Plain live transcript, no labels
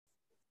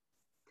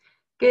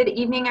Good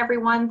evening,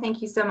 everyone.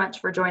 Thank you so much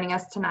for joining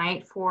us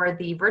tonight for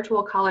the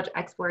Virtual College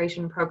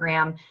Exploration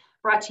Program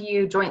brought to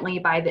you jointly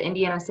by the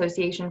Indiana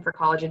Association for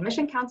College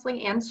Admission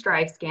Counseling and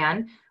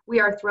StriveScan. We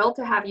are thrilled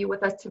to have you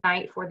with us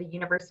tonight for the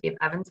University of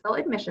Evansville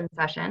admission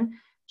session.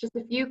 Just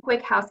a few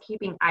quick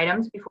housekeeping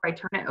items before I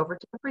turn it over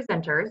to the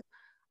presenters.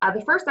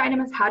 The first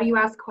item is, how do you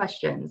ask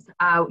questions?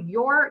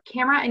 Your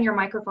camera and your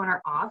microphone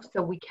are off,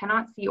 so we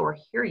cannot see or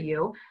hear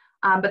you.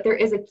 But there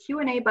is a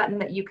Q&A button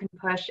that you can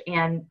push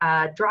and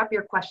drop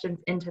your questions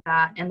into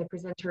that, and the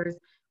presenters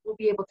will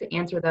be able to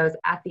answer those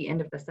at the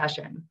end of the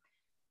session.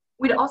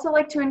 We'd also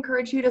like to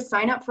encourage you to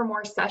sign up for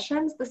more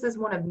sessions. This is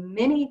one of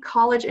many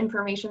college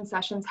information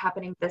sessions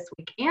happening this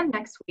week and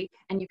next week,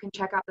 and you can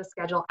check out the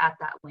schedule at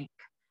that link.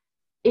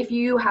 If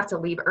you have to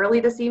leave early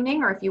this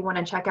evening, or if you want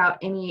to check out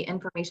any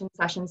information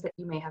sessions that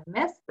you may have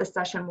missed, the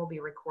session will be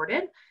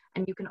recorded,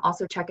 and you can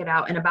also check it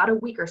out in about a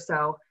week or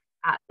so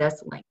at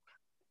this link.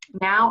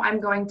 Now I'm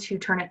going to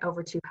turn it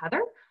over to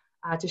Heather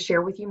to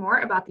share with you more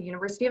about the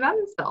University of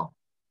Evansville.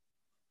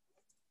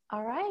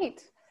 All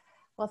right.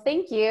 Well,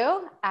 thank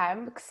you.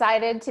 I'm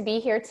excited to be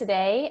here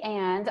today,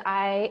 and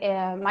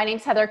my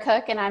name's Heather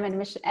Cook, and I'm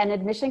an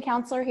admission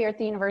counselor here at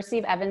the University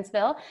of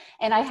Evansville,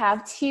 and I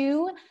have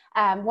two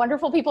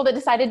wonderful people that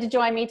decided to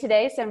join me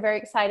today, so I'm very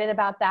excited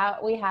about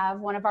that. We have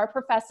one of our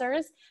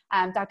professors,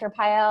 Dr.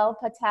 Payal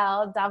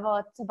Patel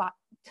Davatabhat.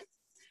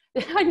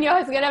 I knew I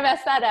was going to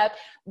mess that up,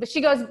 but she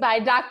goes by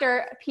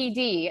Dr.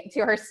 PD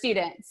to her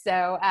students.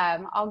 So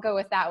I'll go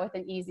with that with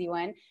an easy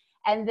one.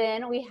 And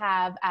then we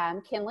have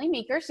Kinley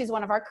Meeker. She's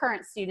one of our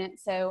current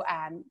students. So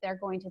they're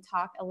going to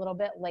talk a little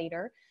bit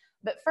later.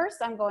 But first,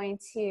 I'm going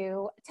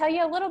to tell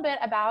you a little bit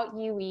about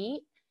UE.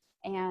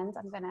 And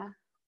I'm going to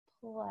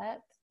pull up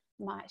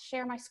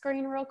share my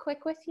screen real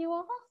quick with you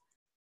all.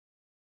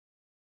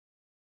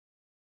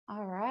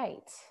 All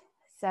right.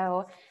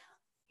 So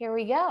here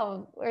we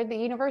go. We're at the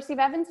University of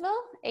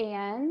Evansville,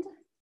 and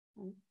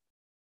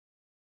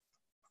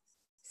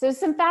so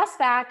some fast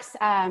facts.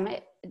 I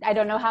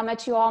don't know how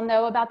much you all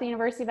know about the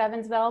University of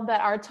Evansville,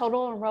 but our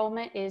total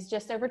enrollment is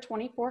just over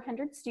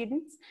 2,400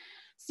 students.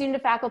 Student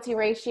to faculty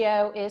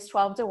ratio is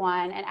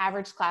 12:1, and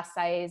average class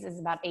size is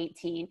about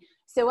 18.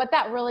 So what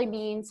that really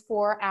means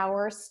for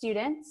our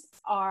students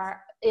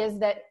is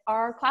that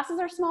our classes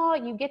are small.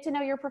 You get to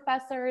know your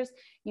professors.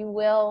 You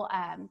will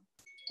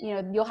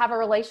you'll have a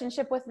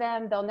relationship with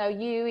them. They'll know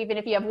you. Even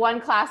if you have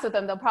one class with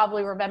them, they'll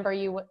probably remember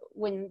you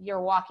when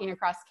you're walking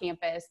across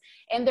campus.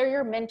 And they're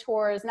your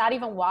mentors, not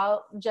even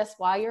just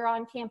while you're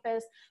on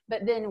campus,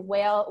 but then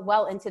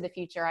well into the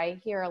future.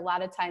 I hear a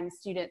lot of times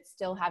students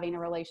still having a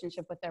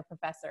relationship with their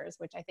professors,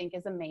 which I think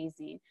is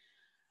amazing.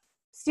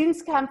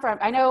 Students come from,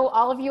 I know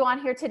all of you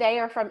on here today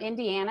are from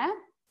Indiana,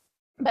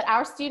 but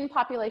our student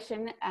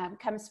population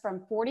comes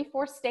from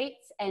 44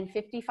 states and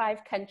 55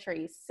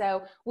 countries.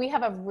 So we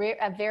have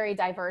a very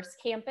diverse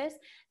campus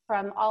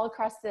from all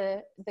across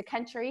the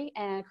country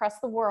and across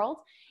the world.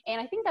 And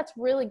I think that's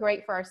really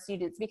great for our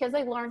students because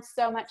they learn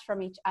so much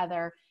from each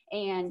other.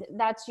 And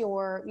that's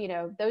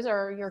those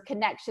are your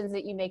connections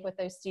that you make with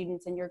those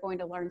students, and you're going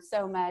to learn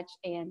so much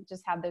and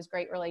just have those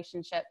great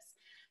relationships.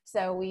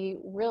 So we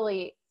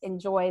really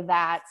enjoy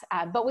that.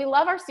 But we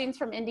love our students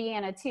from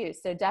Indiana too.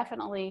 So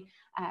definitely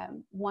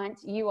want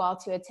you all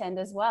to attend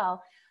as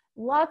well.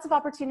 Lots of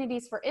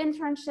opportunities for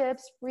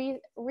internships,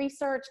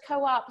 research,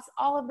 co-ops,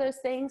 all of those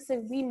things.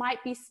 So we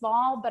might be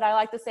small, but I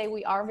like to say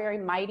we are very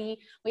mighty.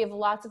 We have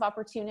lots of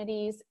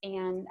opportunities,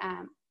 and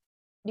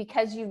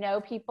because you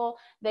know people,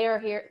 they are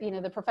here,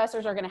 the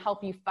professors are going to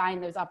help you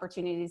find those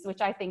opportunities,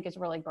 which I think is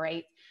really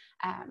great.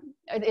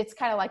 It's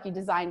kind of like you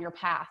design your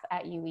path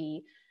at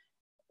UE.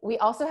 We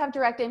also have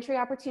direct entry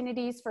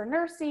opportunities for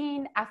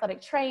nursing,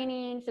 athletic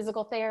training,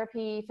 physical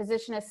therapy,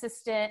 physician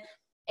assistant,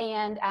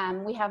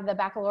 and we have the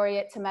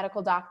baccalaureate to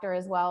medical doctor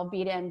as well,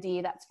 B to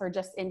MD. That's for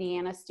just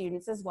Indiana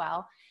students as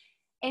well.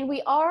 And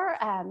we are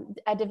a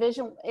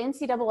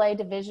NCAA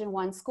Division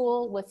I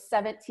school with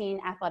 17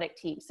 athletic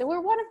teams. So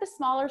we're one of the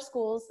smaller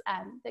schools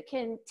that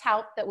can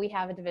tout that we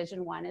have a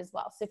Division I as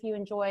well. So if you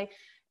enjoy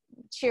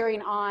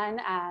cheering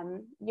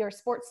on your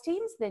sports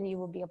teams, then you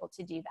will be able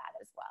to do that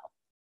as well.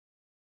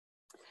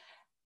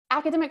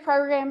 Academic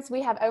programs,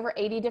 we have over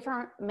 80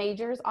 different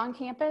majors on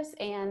campus,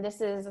 and this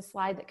is a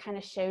slide that kind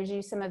of shows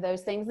you some of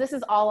those things. This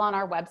is all on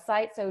our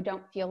website, so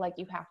don't feel like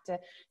you have to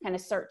kind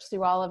of search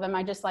through all of them.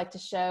 I just like to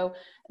show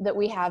that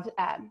we have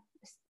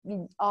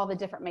all the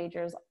different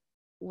majors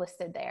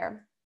listed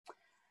there.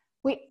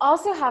 We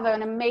also have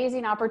an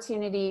amazing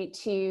opportunity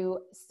to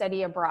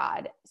study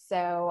abroad.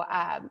 So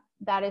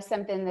that is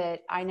something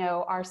that I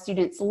know our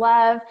students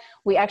love.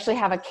 We actually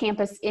have a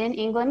campus in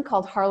England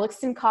called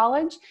Harlexton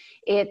College.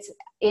 It's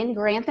in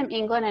Grantham,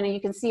 England, and you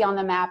can see on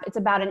the map, it's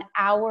about an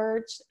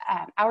hour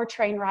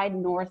train ride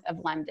north of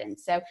London.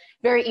 So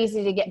very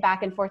easy to get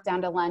back and forth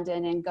down to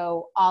London and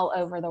go all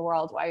over the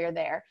world while you're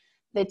there.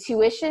 The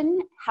tuition,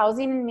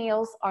 housing, and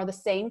meals are the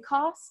same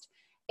cost.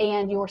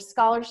 and your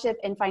scholarship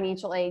and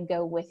financial aid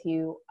go with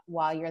you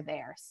while you're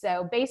there.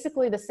 So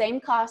basically the same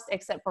cost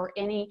except for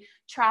any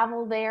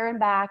travel there and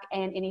back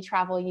and any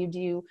travel you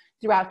do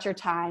throughout your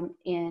time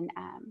in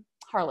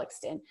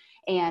Harlexton.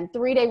 And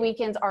 3-day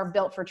weekends are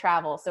built for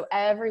travel. So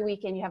every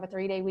weekend you have a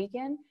 3-day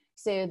weekend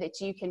so that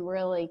you can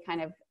really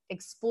kind of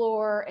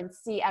explore and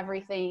see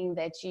everything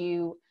that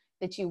you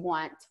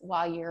want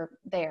while you're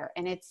there.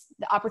 And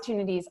the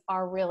opportunities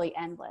are really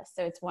endless.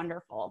 So it's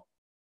wonderful.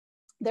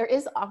 There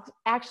is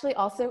actually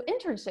also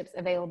internships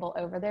available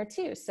over there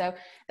too. So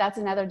that's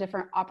another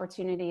different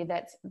opportunity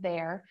that's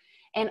there,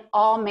 and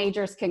all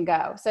majors can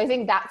go. So I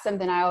think that's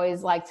something I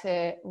always like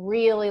to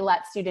really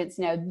let students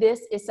know.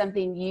 This is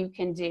something you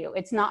can do.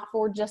 It's not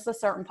for just a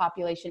certain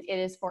population. It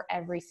is for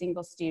every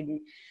single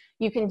student.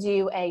 You can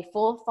do a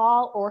full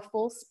fall or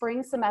full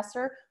spring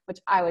semester, which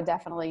I would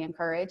definitely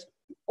encourage.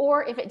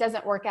 Or if it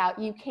doesn't work out,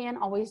 you can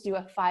always do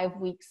a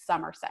 5-week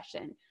summer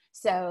session.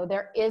 So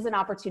there is an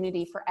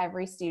opportunity for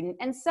every student,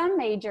 and some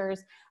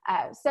majors,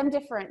 some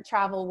different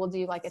travel will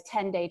do like a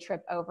 10-day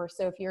trip over.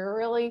 So if you're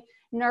really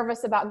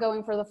nervous about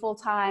going for the full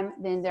time,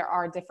 then there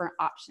are different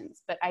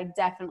options, but I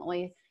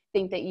definitely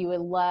think that you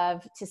would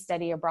love to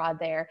study abroad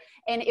there.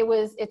 And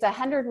it's a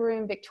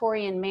 100-room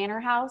Victorian manor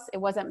house. It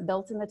wasn't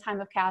built in the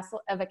time of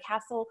a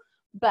castle,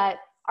 but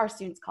our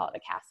students call it a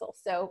castle.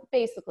 So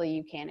basically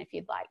you can if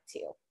you'd like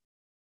to.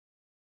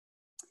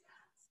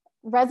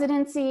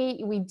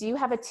 Residency, we do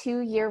have a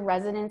 2-year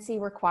residency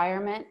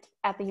requirement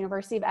at the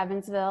University of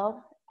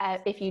Evansville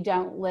if you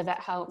don't live at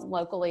home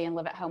locally and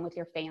live at home with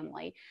your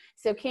family.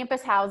 So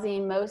campus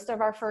housing, most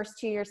of our first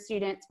 2-year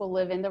students will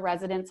live in the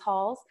residence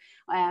halls,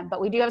 but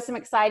we do have some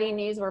exciting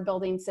news. We're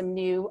building some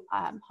new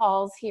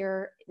halls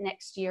here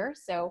next year,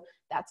 so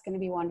that's going to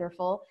be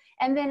wonderful.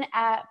 And then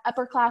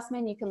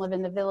upperclassmen, you can live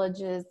in the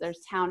villages. There's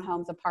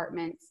townhomes,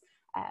 apartments.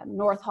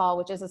 North Hall,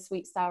 which is a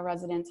suite style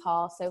residence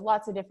hall. So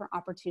lots of different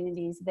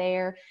opportunities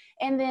there.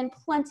 And then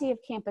plenty of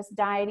campus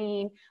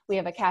dining. We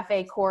have a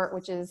cafe court,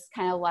 which is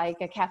kind of like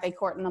a cafe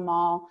court in the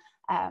mall.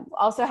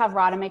 Also have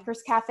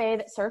Rodemaker's Cafe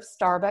that serves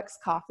Starbucks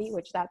coffee,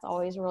 which that's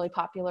always really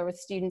popular with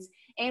students.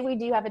 And we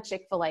do have a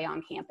Chick-fil-A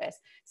on campus.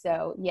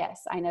 So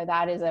yes, I know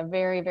that is a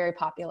very, very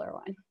popular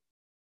one.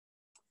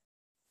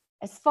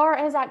 As far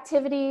as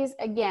activities,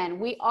 again,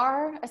 we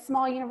are a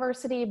small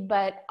university,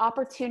 but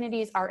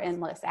opportunities are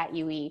endless at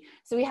UE.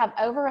 So we have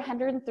over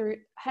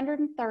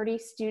 130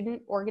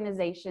 student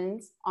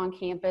organizations on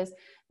campus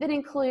that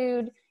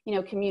include,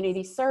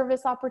 community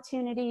service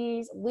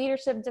opportunities,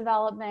 leadership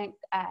development,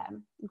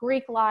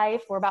 Greek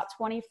life. We're about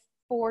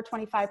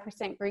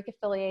 25% Greek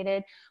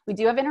affiliated. We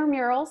do have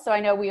intramurals, so I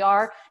know we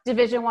are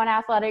Division I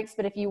athletics,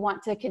 but if you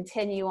want to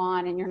continue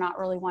on and you're not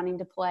really wanting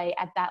to play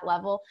at that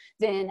level,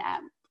 then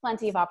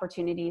plenty of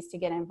opportunities to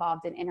get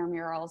involved in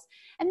intramurals.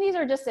 And these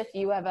are just a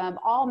few of them.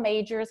 All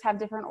majors have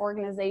different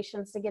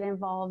organizations to get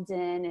involved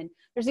in, and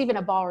there's even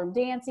a ballroom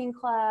dancing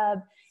club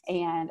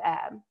and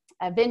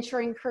a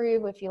venturing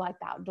crew if you like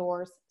the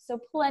outdoors. So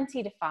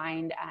plenty to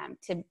find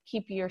to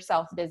keep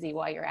yourself busy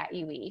while you're at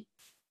UE.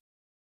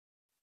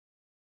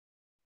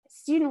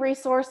 Student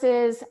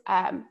resources,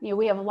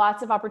 we have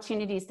lots of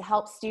opportunities to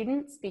help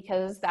students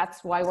because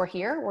that's why we're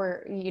here.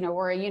 We're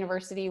a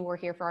university, we're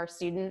here for our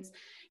students.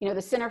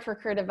 The Center for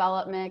Career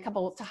Development, a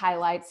couple to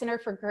highlight. Center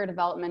for Career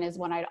Development is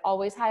one I'd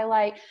always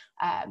highlight.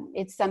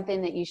 It's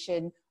something that you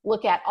should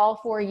look at all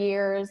 4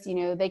 years.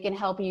 They can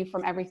help you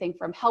from everything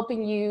from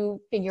helping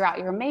you figure out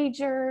your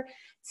major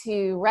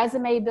to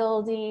resume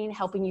building,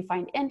 helping you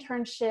find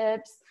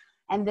internships,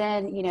 and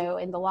then,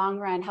 in the long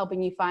run,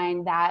 helping you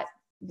find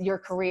your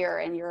career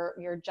and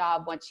your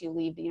job once you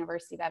leave the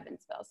University of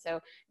Evansville. So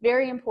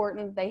very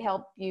important. They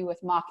help you with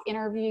mock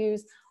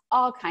interviews,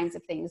 all kinds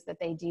of things that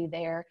they do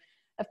there.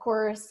 Of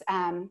course,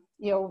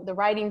 the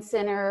Writing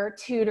Center,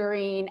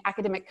 tutoring,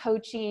 academic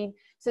coaching.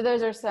 So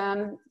those are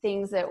some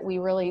things that we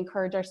really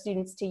encourage our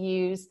students to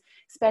use,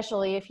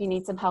 especially if you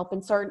need some help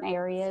in certain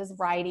areas,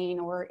 writing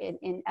or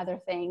in other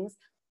things.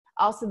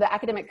 Also, the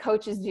academic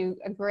coaches do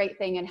a great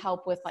thing and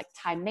help with like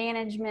time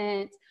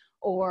management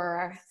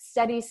or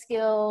study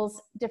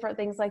skills, different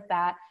things like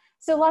that.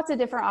 So lots of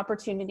different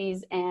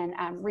opportunities and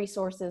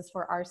resources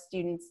for our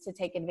students to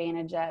take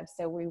advantage of.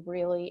 So we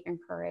really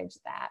encourage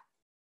that.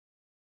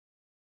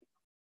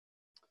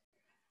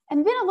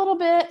 And then a little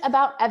bit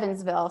about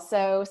Evansville.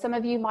 So some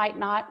of you might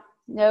not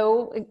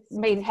know,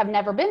 may have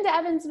never been to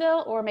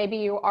Evansville, or maybe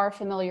you are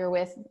familiar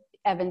with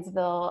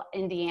Evansville,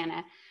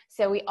 Indiana.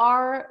 So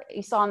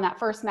you saw on that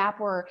first map,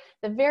 we're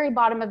the very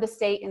bottom of the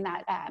state in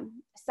that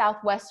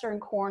southwestern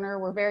corner.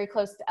 We're very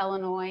close to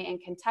Illinois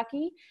and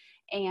Kentucky.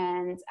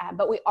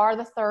 But we are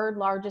the 3rd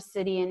largest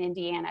city in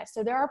Indiana.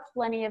 So there are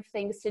plenty of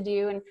things to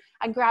do. And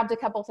I grabbed a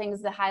couple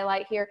things to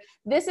highlight here.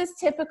 This is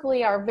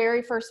typically our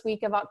very first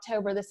week of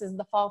October. This is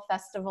the Fall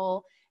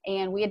Festival.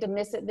 And we had to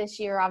miss it this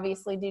year,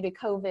 obviously, due to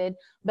COVID.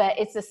 But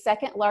it's the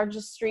 2nd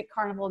largest street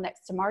carnival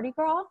next to Mardi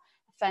Gras.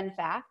 Fun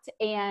fact.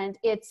 And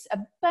it's a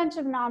bunch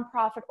of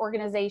nonprofit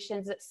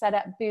organizations that set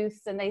up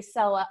booths, and they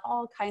sell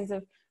all kinds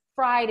of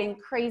fried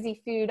and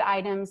crazy food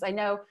items. I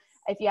know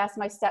if you ask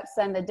my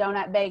stepson, the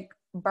donut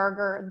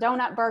burger.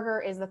 Donut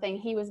burger is the thing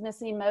he was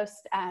missing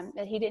most,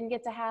 that he didn't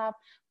get to have,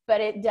 but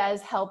it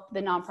does help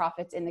the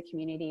nonprofits in the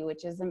community,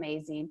 which is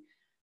amazing.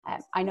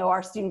 I know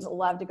our students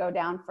love to go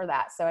down for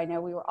that, so I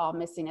know we were all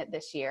missing it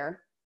this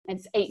year.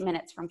 It's 8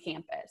 minutes from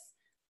campus.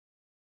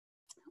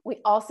 We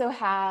also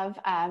have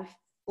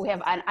we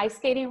have an ice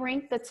skating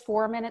rink that's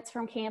 4 minutes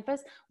from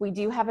campus. We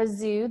do have a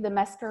zoo, the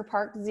Mesker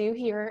Park Zoo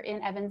here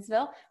in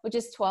Evansville, which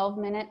is 12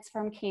 minutes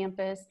from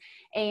campus.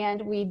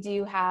 And we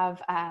do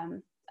have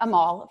a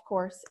mall, of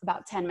course,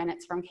 about 10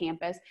 minutes from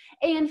campus,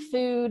 and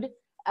food,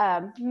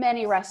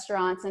 many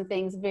restaurants and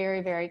things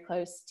very, very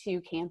close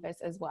to campus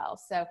as well.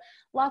 So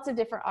lots of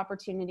different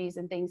opportunities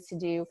and things to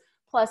do,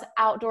 plus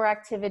outdoor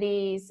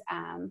activities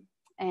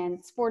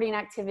and sporting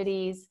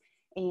activities,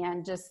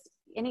 and just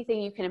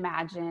anything you can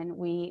imagine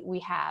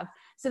we have.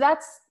 So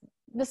that's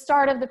the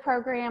start of the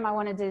program. I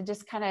wanted to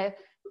just kind of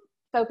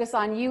focus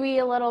on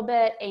UE a little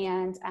bit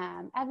and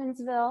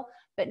Evansville,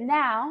 but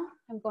now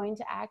I'm going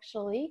to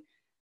actually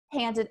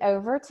hand it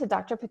over to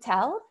Dr.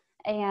 Patel,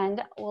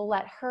 and we'll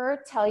let her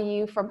tell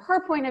you from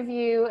her point of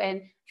view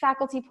and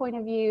faculty point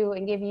of view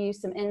and give you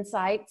some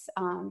insights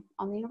on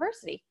the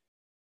university.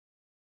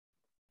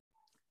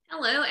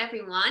 Hello,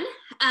 everyone.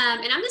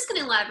 And I'm just going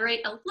to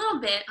elaborate a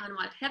little bit on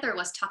what Heather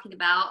was talking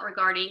about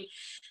regarding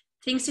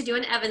things to do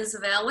in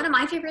Evansville. One of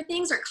my favorite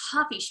things are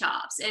coffee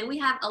shops, and we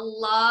have a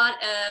lot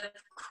of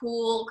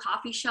cool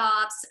coffee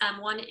shops.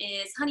 One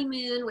is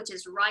Honeymoon, which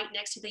is right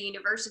next to the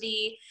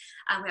university.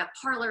 We have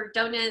Parlor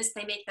Donuts.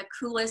 They make the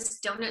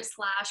coolest donuts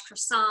 /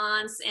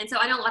 croissants. And so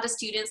I know a lot of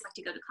students like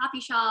to go to coffee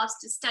shops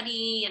to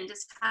study and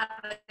just have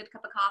a good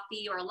cup of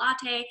coffee or a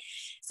latte.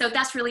 So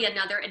that's really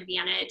another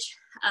advantage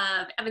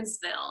of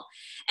Evansville.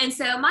 And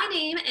so my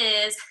name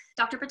is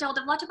Dr. Patel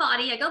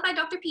Devlatabadi. I go by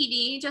Dr.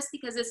 PD just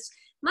because it's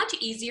much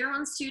easier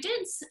on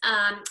students.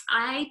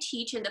 I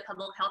teach in the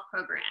public health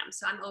program,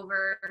 so I'm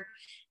over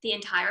the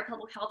entire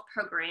public health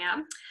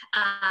program.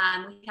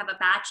 We have a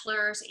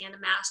bachelor's and a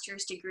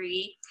master's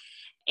degree,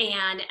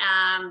 and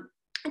I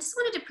just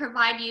wanted to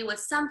provide you with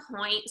some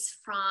points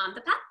from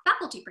the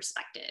faculty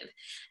perspective.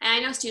 And I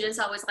know students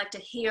always like to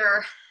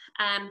hear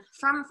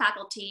from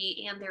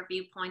faculty and their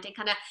viewpoint and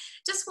kind of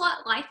just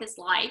what life is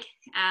like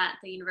at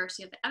the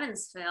University of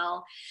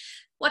Evansville.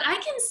 What I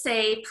can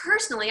say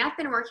personally, I've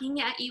been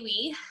working at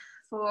UE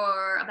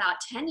for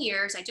about 10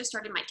 years. I just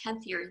started my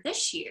 10th year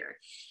this year.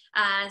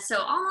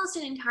 So almost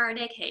an entire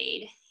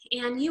decade.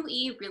 And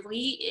UE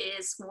really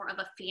is more of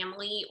a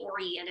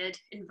family-oriented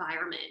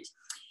environment.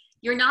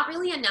 You're not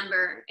really a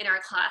number in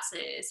our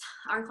classes.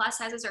 Our class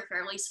sizes are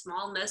fairly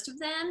small, most of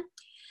them.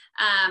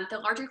 The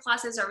larger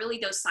classes are really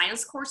those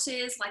science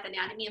courses like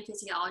anatomy and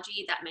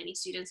physiology that many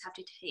students have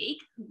to take,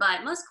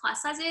 but most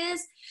class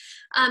sizes,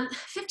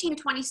 15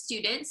 to 20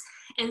 students.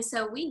 And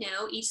so we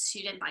know each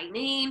student by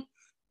name,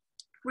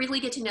 really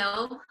get to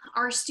know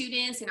our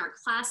students in our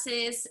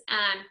classes.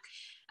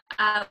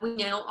 We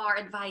know our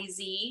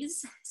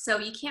advisees, so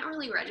you can't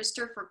really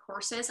register for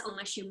courses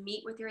unless you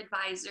meet with your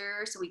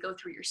advisor. So we go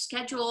through your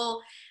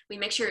schedule, we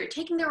make sure you're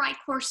taking the right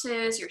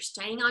courses, you're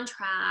staying on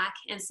track.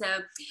 And so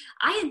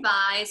I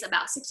advise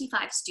about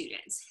 65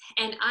 students,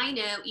 and I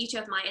know each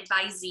of my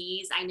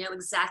advisees. I know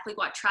exactly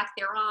what track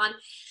they're on.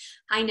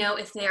 I know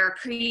if they're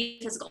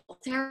pre-physical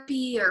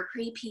therapy or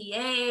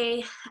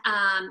pre-PA.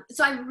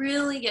 So I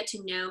really get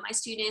to know my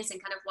students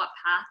and kind of what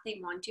path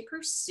they want to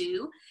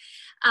pursue.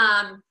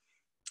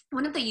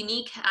 One of the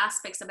unique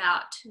aspects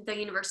about the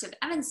University of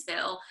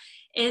Evansville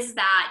is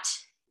that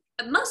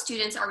most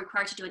students are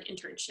required to do an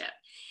internship.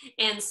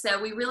 And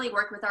so we really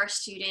work with our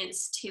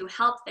students to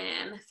help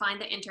them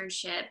find the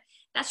internship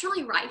that's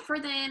really right for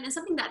them and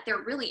something that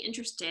they're really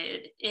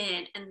interested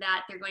in and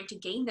that they're going to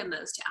gain the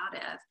most out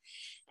of.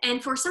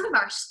 And for some of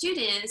our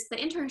students, the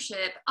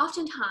internship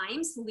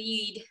oftentimes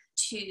lead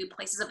to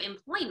places of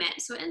employment.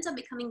 So it ends up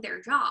becoming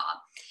their job.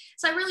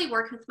 So I really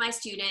work with my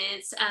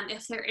students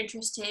if they're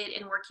interested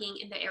in working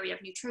in the area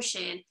of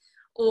nutrition,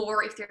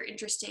 or if they're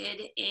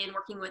interested in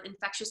working with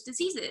infectious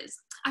diseases.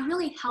 I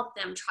really help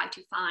them try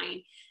to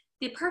find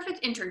the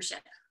perfect internship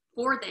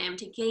for them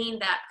to gain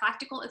that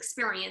practical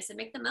experience and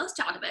make the most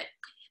out of it,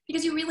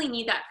 because you really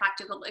need that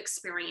practical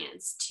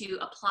experience to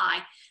apply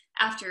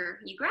after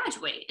you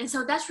graduate. And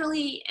so that's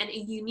really a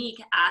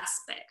unique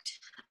aspect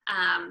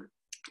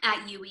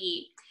at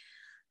UE.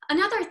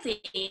 Another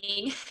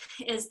thing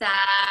is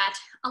that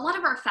a lot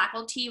of our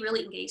faculty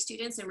really engage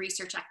students in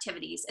research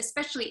activities,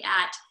 especially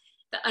at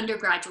the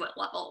undergraduate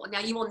level.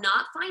 Now, you will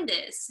not find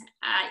this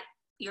at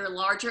your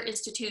larger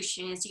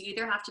institutions. You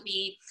either have to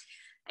be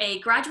a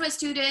graduate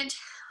student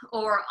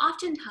or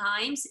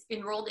oftentimes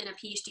enrolled in a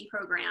PhD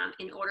program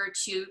in order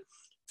to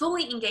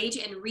fully engage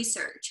in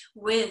research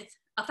with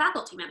a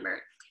faculty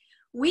member.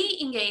 We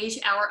engage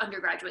our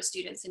undergraduate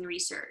students in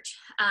research.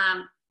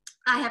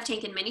 I have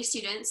taken many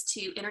students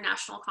to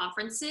international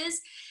conferences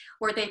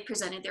where they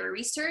presented their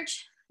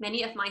research.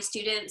 Many of my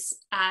students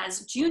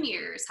as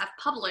juniors have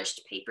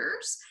published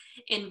papers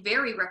in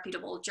very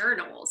reputable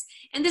journals.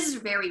 And this is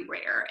very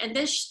rare. And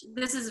this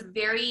is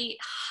very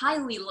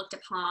highly looked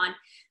upon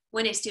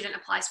when a student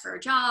applies for a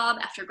job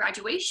after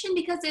graduation,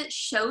 because it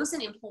shows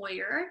an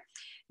employer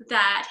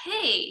that,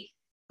 hey,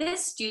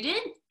 this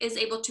student is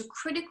able to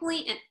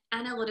critically and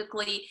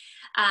analytically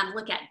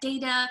look at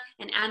data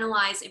and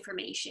analyze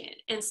information.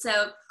 And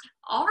so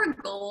our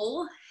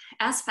goal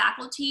as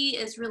faculty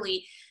is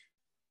really,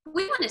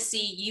 we want to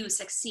see you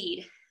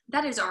succeed.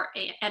 That is our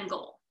end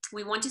goal.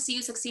 We want to see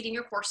you succeed in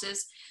your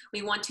courses.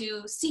 We want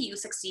to see you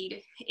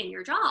succeed in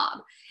your job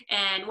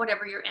and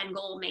whatever your end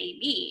goal may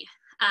be.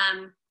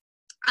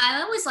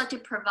 I always like to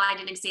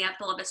provide an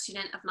example of a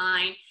student of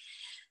mine.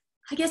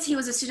 I guess he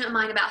was a student of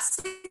mine about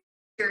 6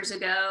 years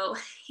ago.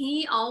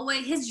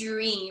 His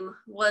dream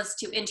was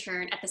to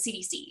intern at the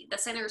CDC, the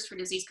Centers for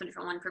Disease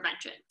Control and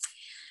Prevention.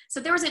 So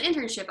there was an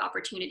internship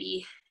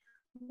opportunity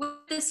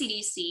with the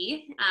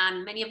CDC.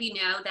 Many of you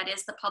know that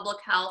is the public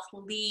health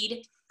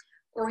lead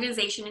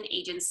organization and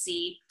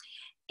agency.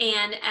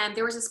 And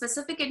there was a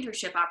specific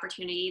internship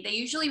opportunity. They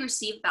usually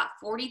receive about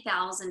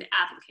 40,000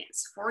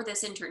 applicants for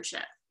this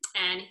internship,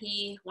 and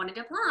he wanted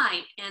to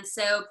apply. And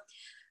so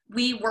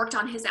we worked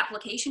on his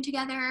application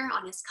together,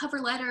 on his cover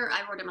letter.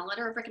 I wrote him a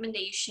letter of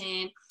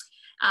recommendation.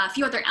 A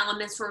few other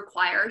elements were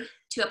required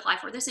to apply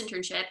for this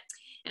internship.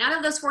 And out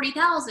of those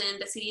 40,000,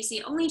 the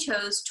CDC only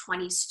chose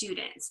 20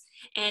 students.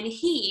 And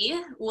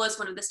he was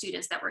one of the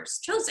students that were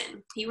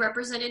chosen. He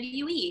represented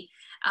UE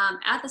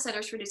at the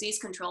Centers for Disease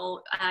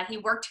Control. He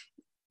worked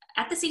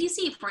at the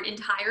CDC for an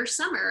entire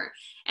summer.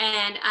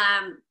 And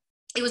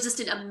it was just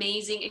an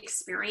amazing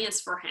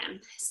experience for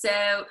him.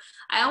 So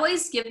I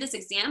always give this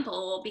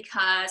example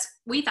because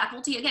we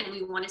faculty, again,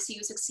 we want to see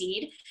you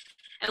succeed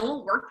and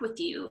we'll work with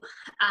you.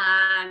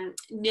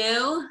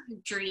 No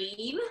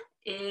dream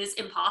is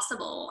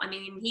impossible. I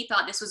mean, he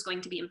thought this was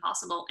going to be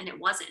impossible and it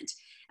wasn't.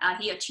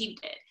 He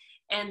achieved it.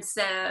 And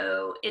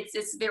so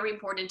it's very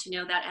important to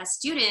know that as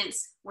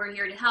students, we're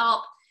here to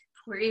help.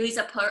 We really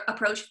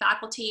approach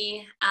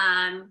faculty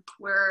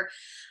where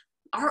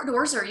our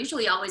doors are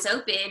usually always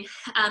open.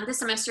 This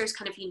semester is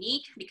kind of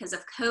unique because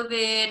of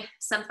COVID.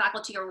 Some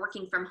faculty are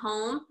working from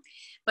home,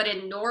 but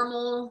in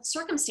normal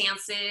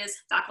circumstances,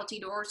 faculty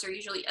doors are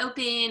usually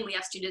open. We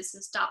have students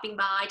stopping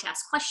by to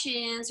ask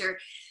questions or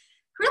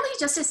really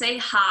just to say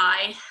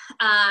hi.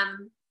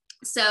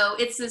 So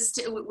it's just,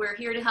 we're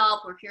here to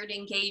help, we're here to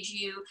engage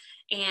you,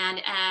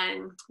 and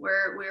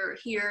we're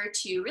here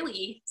to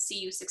really see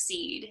you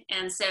succeed.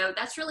 And so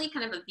that's really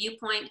kind of a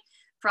viewpoint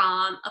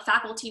from a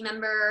faculty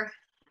member.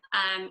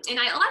 And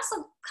I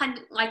also kind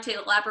of like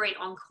to elaborate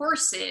on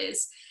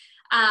courses.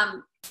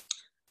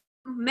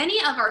 Many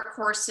of our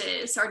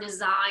courses are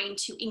designed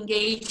to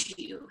engage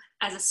you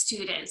as a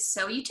student.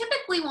 So you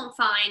typically won't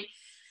find,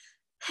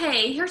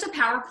 hey, here's a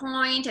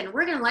PowerPoint and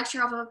we're going to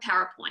lecture off of a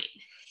PowerPoint.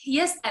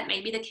 Yes, that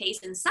may be the case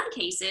in some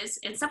cases,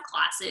 in some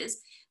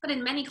classes, but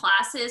in many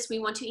classes, we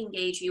want to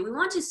engage you. We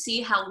want to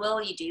see how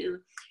well you do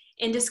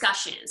in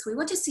discussions. We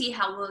want to see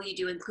how well you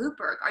do in group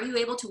work. Are you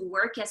able to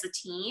work as a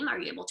team? Are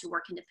you able to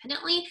work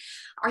independently?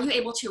 Are you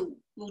able to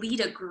lead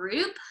a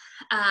group?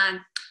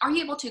 Are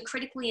you able to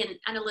critically and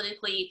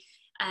analytically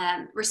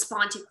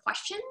respond to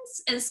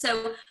questions? And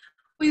so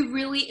we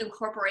really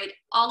incorporate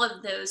all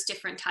of those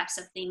different types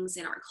of things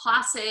in our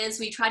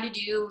classes. We try to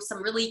do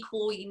some really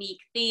cool,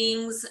 unique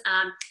things.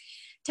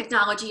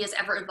 Technology is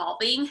ever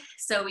evolving,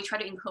 so we try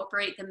to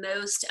incorporate the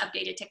most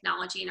updated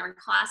technology in our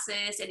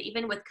classes. And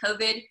even with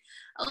COVID,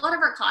 a lot of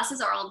our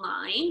classes are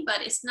online,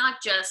 but it's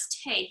not just,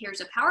 hey,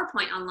 here's a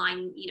PowerPoint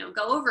online, you know,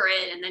 go over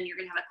it, and then you're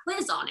gonna have a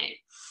quiz on it.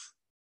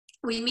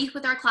 We meet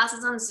with our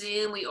classes on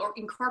Zoom. We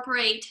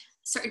incorporate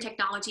certain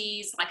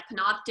technologies like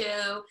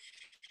Panopto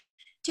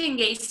to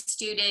engage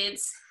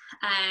students.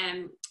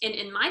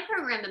 In my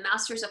program, the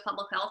Masters of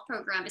Public Health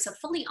program is a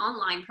fully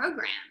online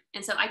program.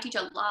 And so I teach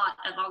a lot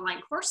of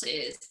online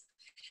courses,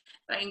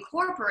 but I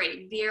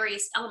incorporate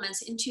various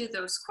elements into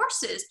those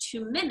courses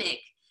to mimic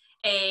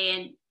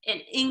an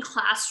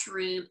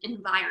in-classroom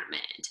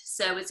environment.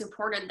 So it's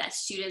important that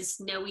students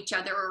know each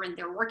other and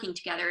they're working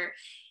together,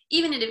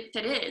 even if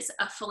it is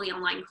a fully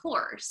online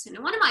course. And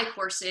in one of my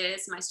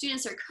courses, my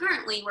students are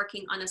currently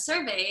working on a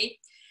survey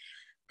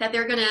that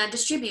they're gonna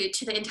distribute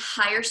to the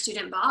entire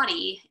student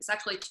body. It's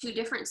actually 2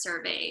 different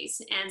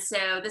surveys. And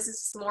so this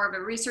is more of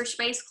a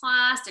research-based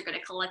class. They're gonna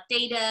collect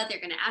data,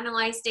 they're gonna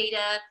analyze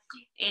data,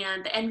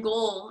 and the end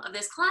goal of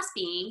this class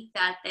being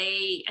that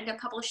they end up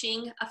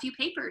publishing a few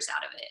papers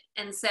out of it.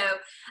 And so,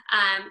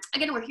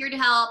 again, we're here to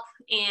help,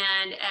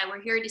 and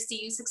we're here to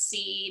see you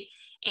succeed.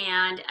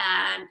 And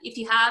if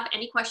you have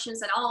any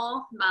questions at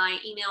all, my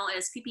email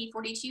is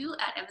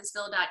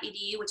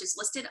pp42@evansville.edu, which is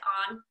listed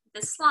on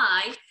this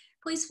slide.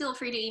 Please feel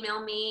free to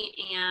email me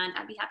and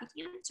I'd be happy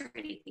to answer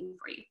anything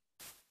for you.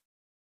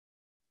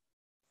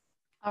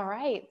 All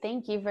right,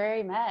 thank you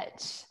very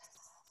much.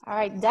 All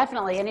right,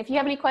 definitely. And if you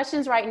have any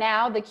questions right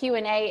now, the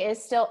Q&A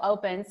is still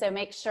open. So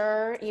make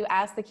sure you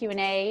ask the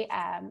Q&A,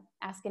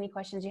 ask any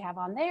questions you have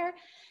on there.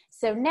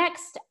 So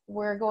next,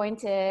 we're going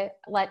to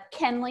let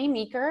Kenley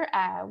Meeker,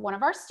 one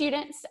of our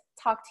students,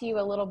 talk to you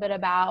a little bit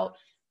about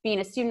being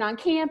a student on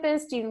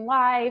campus, student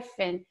life,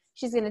 and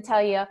she's going to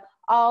tell you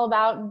all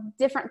about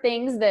different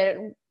things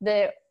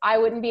that I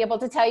wouldn't be able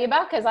to tell you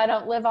about because I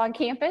don't live on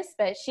campus,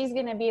 but she's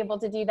going to be able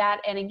to do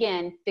that. And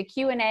again, the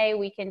Q&A,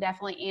 we can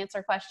definitely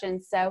answer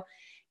questions. So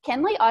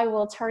Kenley, I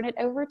will turn it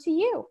over to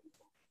you.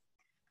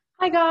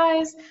 Hi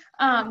guys,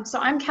 so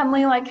I'm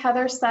Kenley, like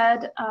Heather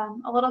said.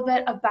 A little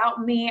bit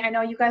about me. I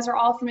know you guys are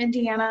all from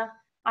Indiana.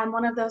 I'm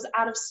one of those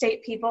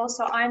out-of-state people,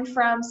 so I'm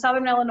from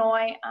Southern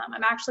Illinois.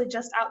 I'm actually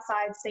just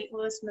outside St.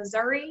 Louis,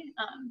 Missouri,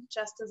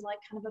 just as like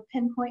kind of a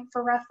pinpoint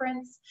for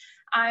reference.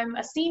 I'm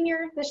a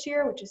senior this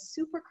year, which is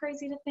super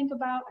crazy to think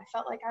about. I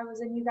felt like I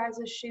was in you guys'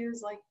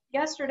 shoes like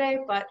yesterday,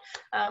 but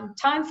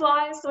time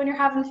flies when you're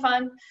having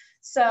fun.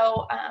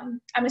 So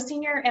I'm a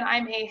senior and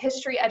I'm a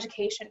history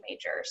education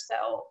major.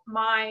 So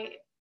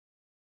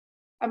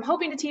I'm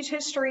hoping to teach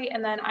history,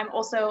 and then I'm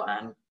also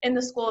in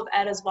the School of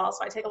Ed as well.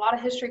 So I take a lot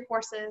of history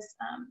courses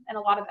and a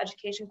lot of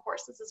education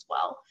courses as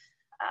well.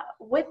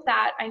 With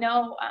that, I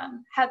know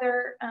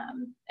Heather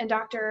and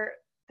Dr.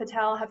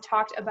 Patel have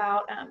talked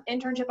about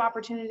internship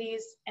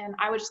opportunities, and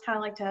I would just kind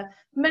of like to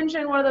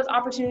mention one of those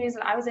opportunities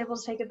that I was able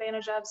to take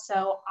advantage of.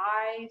 So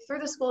I, through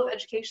the School of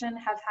Education,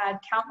 have had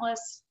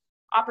countless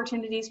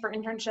opportunities for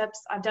internships.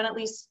 I've done at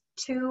least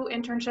 2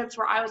 internships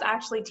where I was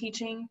actually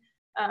teaching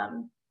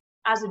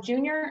as a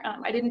junior.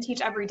 I didn't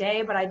teach every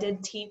day, but I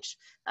did teach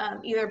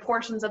either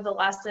portions of the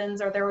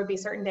lessons, or there would be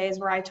certain days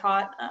where I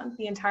taught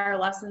the entire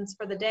lessons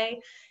for the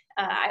day.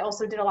 I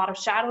also did a lot of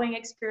shadowing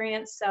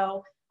experience,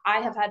 so I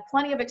have had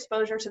plenty of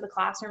exposure to the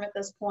classroom at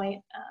this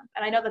point.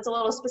 And I know that's a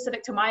little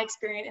specific to my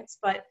experience,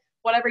 but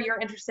whatever you're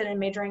interested in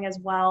majoring as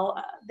well,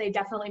 they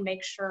definitely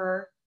make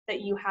sure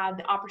that you have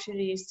the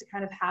opportunities to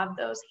kind of have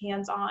those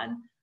hands-on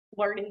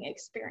learning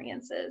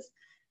experiences.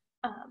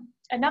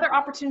 Another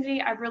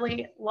opportunity I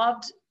really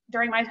loved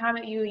during my time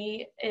at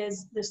UE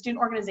is the student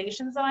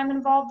organizations that I'm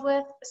involved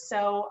with.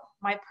 So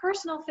my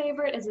personal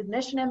favorite is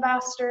Admission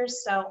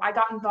Ambassadors. So I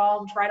got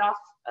involved right off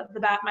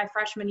the bat my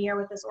freshman year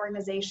with this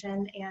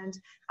organization, and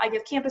I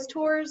give campus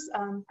tours.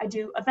 I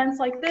do events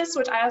like this,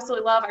 which I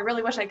absolutely love. I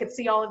really wish I could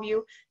see all of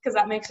you because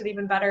that makes it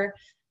even better.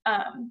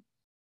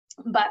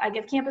 But I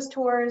give campus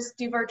tours,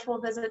 do virtual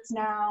visits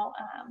now,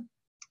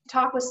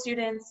 talk with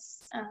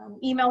students,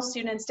 email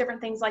students, different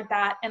things like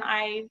that, and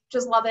I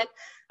just love it.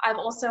 I've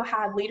also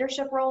had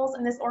leadership roles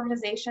in this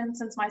organization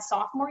since my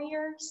sophomore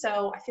year,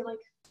 so I feel like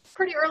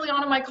pretty early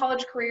on in my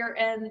college career,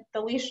 and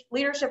the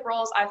leadership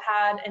roles I've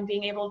had and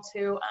being able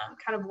to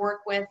kind of work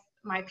with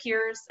my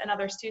peers and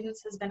other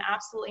students has been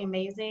absolutely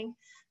amazing,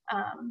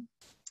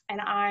 and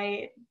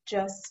I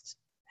just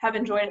have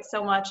enjoyed it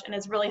so much, and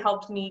it's really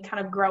helped me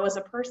kind of grow as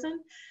a person.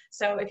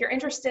 So if you're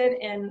interested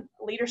in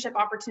leadership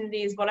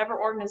opportunities,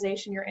 whatever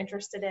organization you're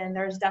interested in,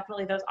 there's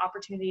definitely those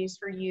opportunities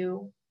for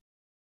you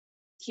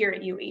here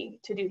at UE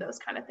to do those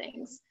kind of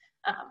things.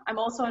 I'm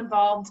also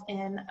involved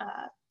in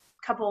a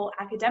couple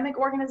academic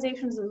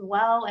organizations as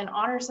well, and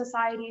honor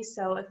societies.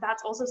 So if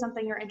that's also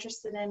something you're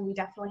interested in, we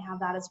definitely have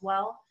that as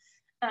well.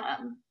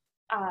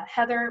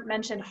 Heather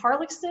mentioned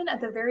Harlexton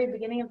at the very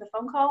beginning of the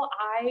phone call.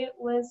 I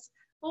was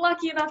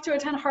lucky enough to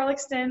attend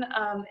Harlexton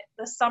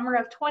the summer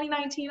of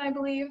 2019, I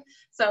believe.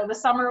 So the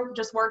summer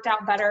just worked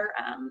out better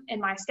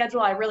in my schedule.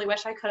 I really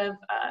wish I could have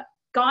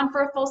gone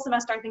for a full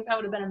semester. I think that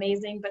would have been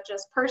amazing, but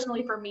just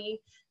personally for me,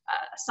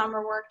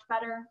 summer worked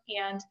better,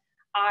 and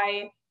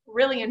I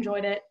really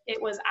enjoyed it.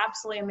 It was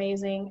absolutely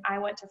amazing. I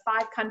went to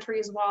 5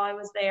 countries while I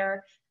was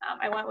there.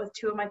 I went with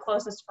 2 of my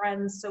closest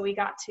friends, so we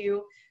got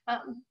to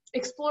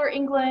explore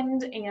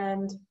England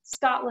and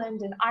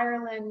Scotland and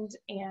Ireland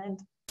and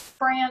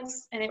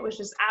France, and it was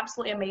just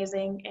absolutely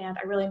amazing, and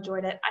I really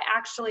enjoyed it. I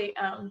actually,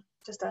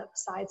 just a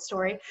side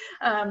story,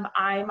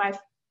 my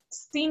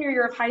senior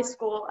year of high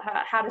school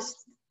had a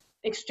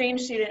exchange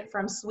student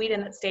from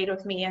Sweden that stayed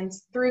with me, and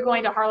through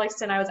going to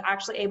Harlexton, I was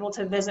actually able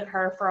to visit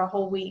her for a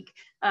whole week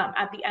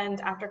at the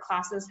end after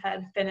classes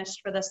had finished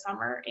for the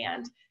summer,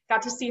 and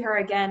got to see her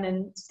again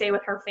and stay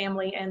with her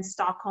family in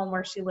Stockholm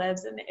where she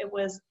lives, and it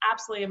was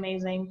absolutely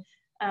amazing,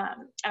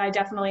 and I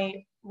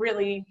definitely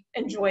really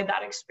enjoyed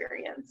that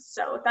experience.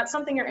 So if that's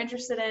something you're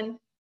interested in,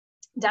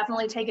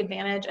 definitely take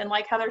advantage. And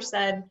like Heather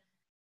said,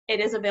 it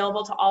is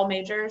available to all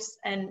majors,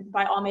 and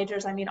by all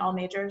majors I mean all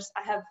majors.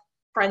 I have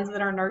friends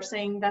that are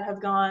nursing that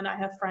have gone. I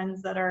have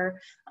friends that are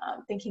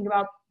thinking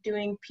about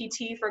doing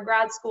PT for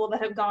grad school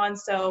that have gone.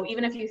 So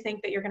even if you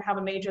think that you're going to have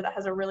a major that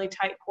has a really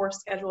tight course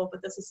schedule,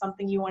 but this is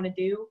something you want to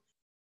do,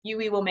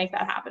 UE will make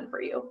that happen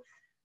for you.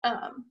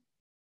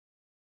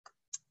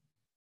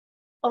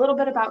 A little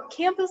bit about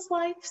campus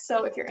life.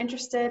 So if you're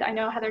interested, I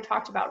know Heather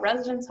talked about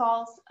residence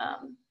halls.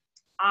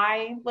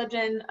 I lived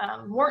in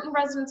Morton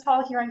Residence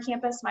Hall here on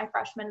campus my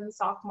freshman and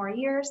sophomore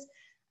years.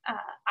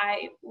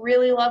 I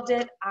really loved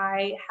it.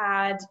 I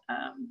had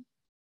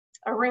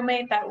a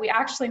roommate that we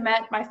actually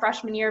met my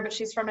freshman year, but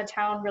she's from a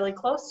town really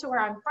close to where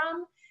I'm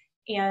from,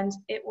 and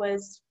it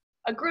was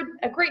a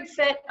great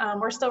fit.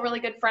 We're still really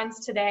good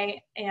friends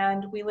today,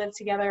 and we live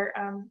together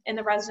in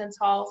the residence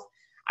halls.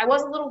 I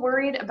was a little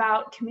worried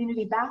about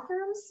community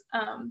bathrooms,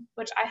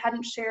 which I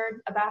hadn't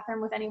shared a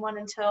bathroom with anyone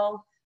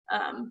until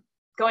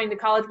going to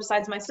college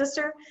besides my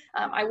sister.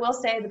 I will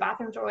say the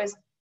bathrooms are always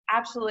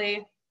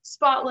absolutely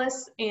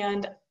spotless,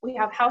 and we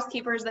have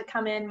housekeepers that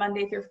come in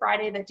Monday through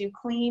Friday that do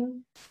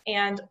clean.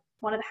 And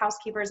one of the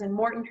housekeepers in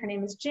Morton, her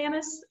name is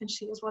Janice, and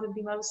she is one of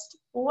the most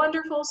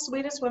wonderful,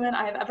 sweetest women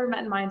I have ever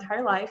met in my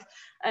entire life.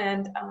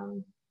 And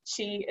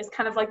she is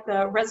kind of like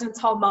the residence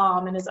hall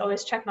mom and is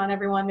always checking on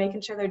everyone,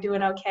 making sure they're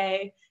doing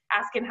okay,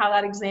 asking how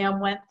that exam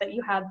went that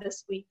you had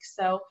this week.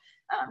 So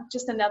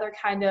just another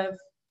kind of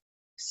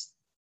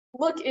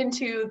look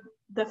into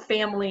the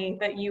family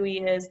that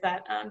UE is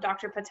that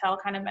Dr. Patel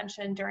kind of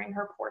mentioned during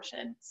her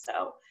portion.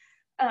 So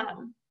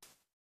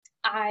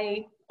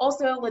I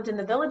also lived in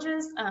the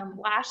Villages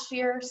last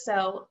year.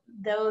 So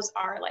those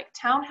are like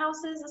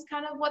townhouses is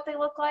kind of what they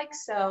look like.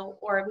 So,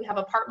 or we have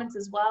apartments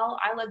as well.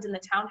 I lived in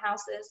the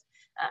townhouses.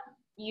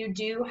 You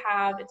do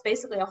have, it's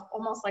basically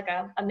almost like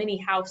a mini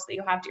house that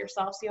you have to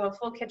yourself. So you have a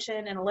full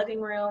kitchen and a living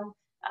room.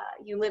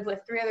 You live with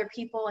 3 other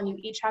people and you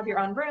each have your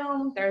own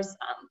room. There's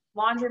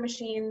laundry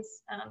machines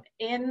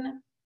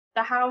in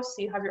the house.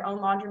 So you have your own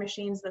laundry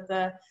machines that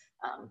the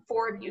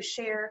 4 of you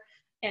share.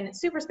 And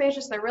it's super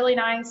spacious. They're really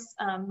nice.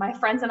 My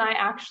friends and I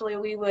actually,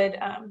 we would,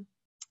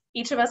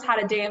 each of us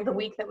had a day of the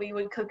week that we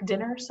would cook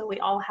dinner. So we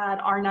all had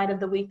our night of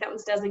the week that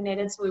was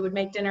designated. So we would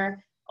make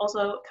dinner,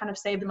 also kind of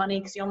save the money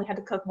because you only had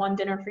to cook 1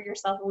 dinner for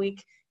yourself a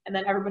week. And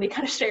then everybody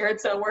kind of shared.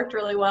 So it worked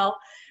really well.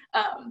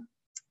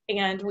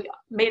 And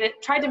we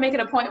tried to make it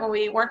a point when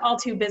we weren't all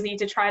too busy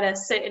to try to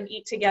sit and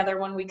eat together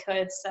when we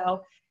could.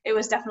 So it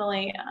was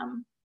definitely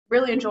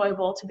really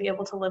enjoyable to be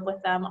able to live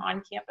with them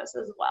on campus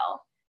as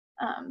well.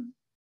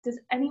 Does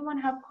anyone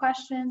have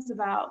questions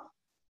about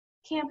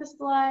campus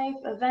life,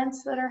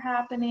 events that are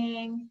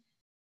happening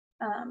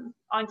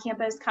on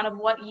campus, kind of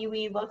what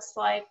UE looks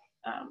like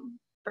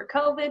for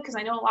COVID? Because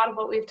I know a lot of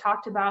what we've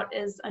talked about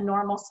is a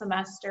normal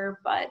semester,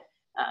 but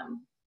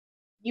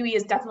UE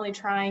is definitely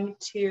trying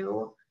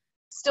to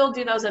still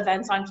do those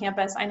events on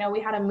campus. I know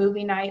we had a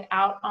movie night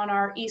out on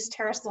our East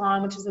Terrace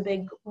lawn, which is a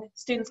big,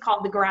 students call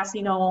it the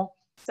grassy knoll.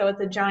 So it's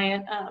a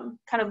giant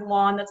kind of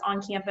lawn that's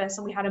on campus,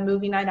 and we had a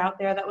movie night out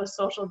there that was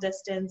social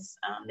distance.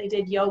 They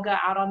did yoga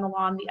out on the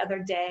lawn the other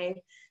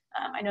day.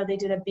 I know they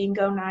did a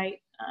bingo night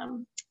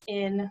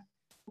in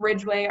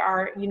Ridgeway,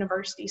 our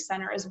university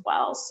center as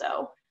well.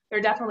 So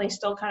they're definitely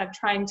still kind of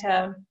trying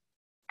to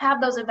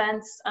have those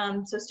events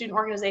so student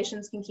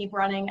organizations can keep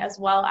running, as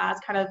well as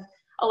kind of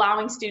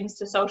allowing students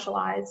to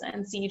socialize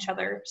and see each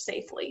other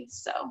safely.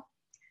 So.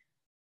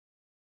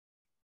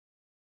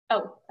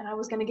 Oh, and I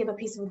was going to give a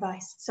piece of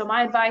advice. So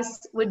my advice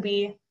would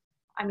be,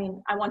 I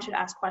mean, I want you to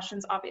ask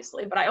questions,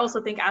 obviously, but I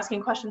also think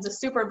asking questions is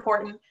super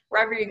important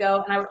wherever you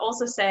go. And I would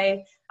also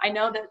say, I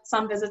know that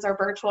some visits are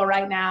virtual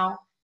right now,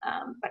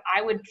 but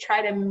I would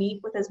try to meet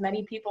with as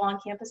many people on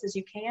campus as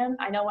you can.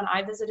 I know when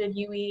I visited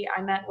UE,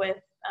 I met with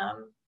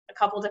a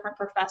couple different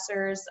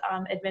professors,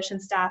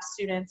 admission staff,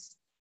 students.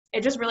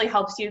 It just really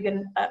helps you get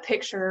a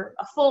picture,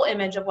 a full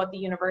image of what the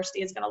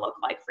university is going to look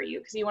like for you,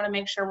 because you want to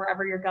make sure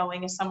wherever you're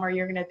going is somewhere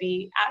you're going to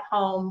be at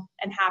home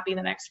and happy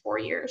the next 4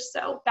 years.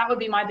 So that would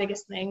be my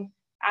biggest thing.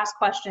 Ask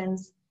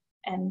questions,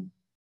 and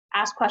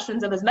ask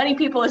questions of as many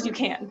people as you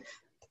can.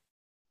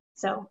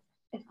 So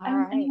if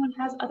anyone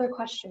has other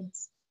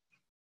questions.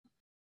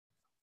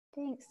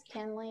 Thanks,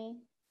 Kenley.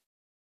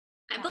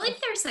 I believe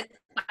there's a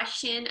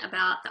question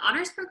about the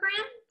honors program.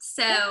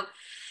 So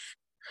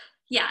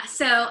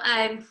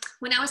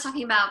when I was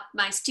talking about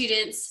my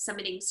students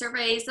submitting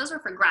surveys, those were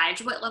for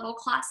graduate level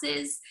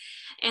classes.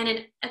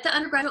 And at the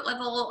undergraduate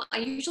level, I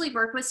usually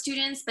work with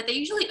students, but they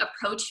usually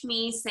approach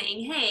me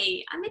saying,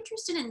 hey, I'm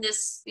interested in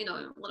this,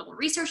 little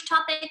research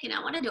topic, and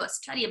I want to do a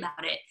study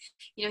about it.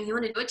 You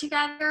want to do it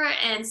together?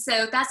 And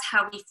so that's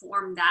how we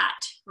form that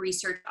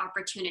research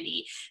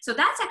opportunity. So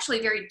that's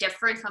actually very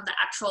different from the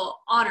actual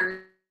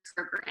honors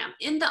program.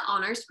 In the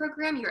honors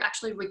program, you're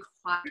actually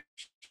required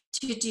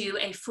to do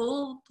a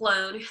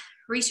full-blown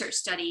research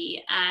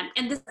study,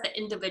 and this at the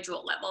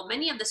individual level.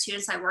 Many of the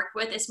students I work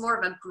with, is more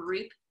of a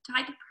group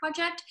type of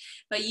project,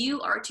 but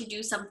you are to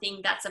do something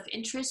that's of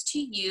interest to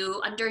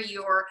you under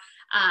your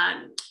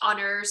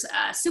honors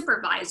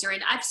supervisor.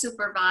 And I've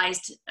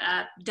supervised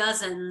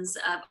dozens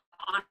of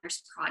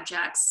honors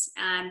projects,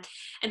 and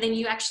then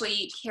you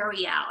actually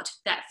carry out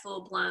that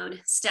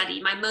full-blown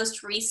study. My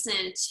most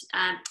recent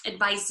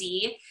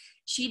advisee,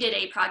 she did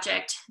a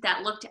project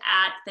that looked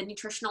at the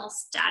nutritional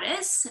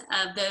status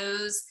of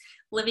those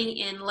living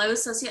in low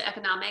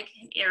socioeconomic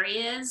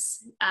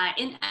areas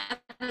in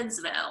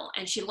Evansville.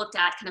 And she looked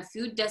at kind of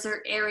food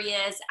desert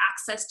areas,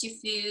 access to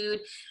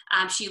food.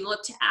 She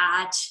looked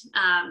at,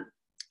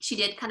 she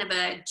did kind of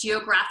a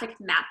geographic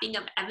mapping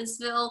of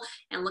Evansville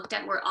and looked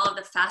at where all of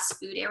the fast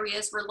food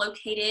areas were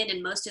located.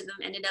 And most of them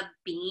ended up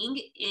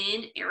being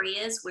in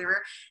areas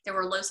where there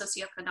were low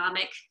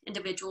socioeconomic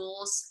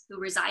individuals who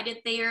resided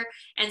there.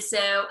 And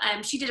so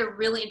she did a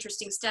really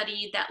interesting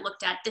study that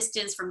looked at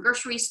distance from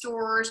grocery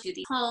stores to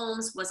the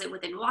homes. Was it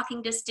within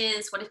walking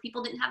distance? What if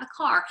people didn't have a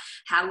car?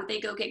 How would they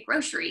go get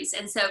groceries?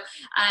 And so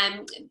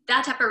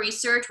that type of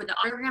research with the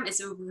honor program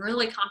is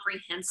really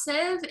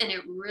comprehensive, and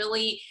it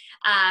really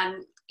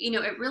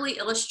it really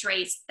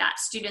illustrates that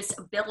student's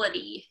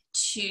ability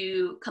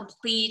to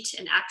complete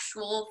an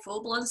actual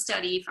full-blown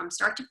study from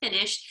start to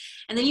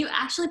finish. And then you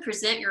actually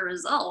present your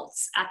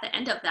results at the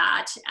end of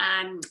that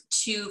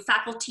to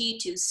faculty,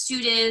 to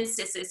students.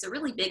 It's a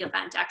really big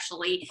event,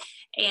 actually.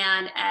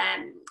 And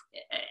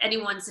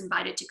anyone's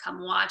invited to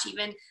come watch.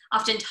 Even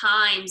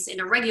oftentimes in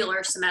a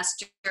regular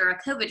semester,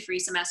 a COVID-free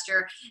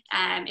semester,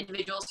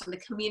 individuals from the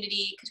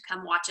community could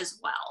come watch as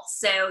well.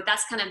 So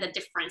that's kind of the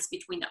difference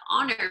between the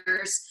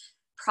honors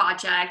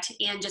project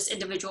and just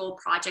individual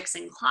projects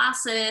and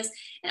classes.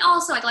 And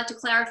also, I'd like to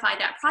clarify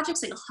that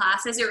projects and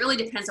classes, it really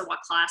depends on what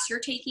class you're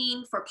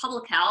taking. For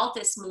public health,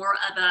 it's more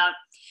of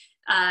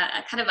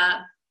a kind of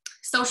a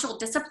social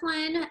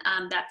discipline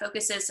that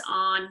focuses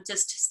on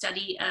just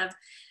study of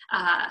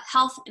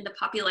health in the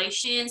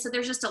population. So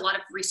there's just a lot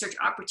of research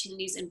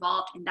opportunities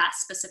involved in that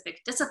specific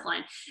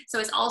discipline. So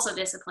it's also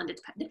discipline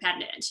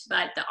dependent,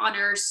 but the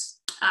honors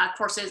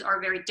courses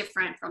are very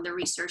different from the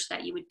research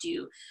that you would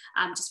do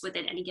just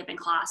within any given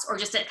class, or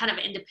just a kind of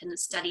independent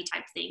study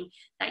type thing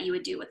that you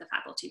would do with a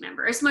faculty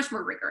member. It's much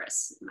more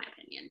rigorous, in my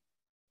opinion.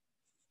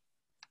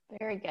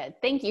 Very good.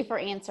 Thank you for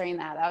answering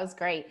that. That was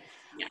great.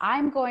 Yeah.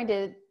 I'm going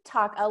to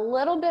talk a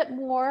little bit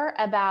more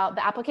about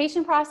the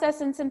application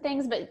process and some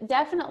things, but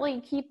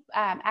definitely keep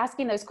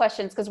asking those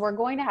questions, because we're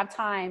going to have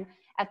time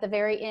at the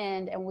very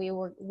end, and we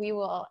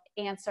will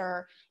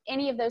answer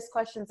any of those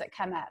questions that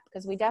come up,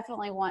 because we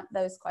definitely want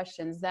those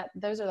questions.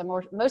 Those are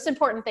the most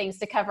important things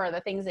to cover,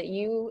 the things that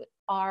you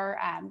are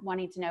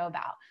wanting to know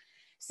about.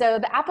 So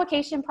the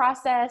application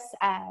process,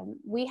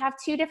 we have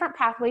two different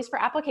pathways for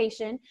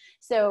application.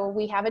 So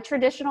we have a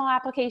traditional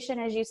application,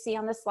 as you see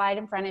on the slide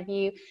in front of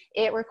you.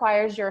 It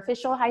requires your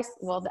official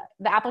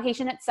the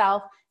application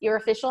itself, your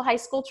official high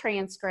school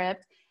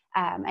transcript,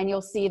 and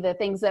you'll see the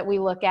things that we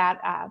look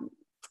at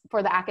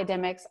for the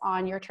academics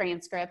on your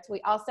transcript. We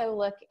also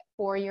look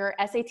for your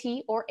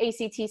SAT or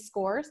ACT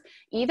scores,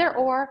 either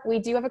or. We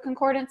do have a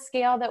concordance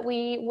scale that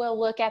we will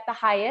look at the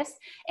highest,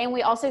 and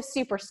we also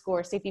super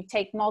score. So if you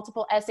take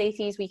multiple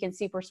SATs, we can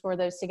super score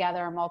those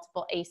together, or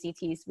multiple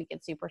ACTs, we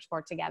can super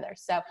score together.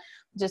 So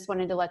just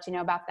wanted to let you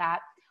know about that.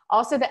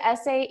 Also, the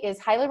essay is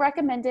highly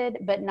recommended,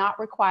 but not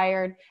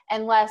required,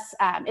 unless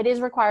it is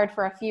required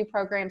for a few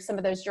programs. Some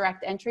of those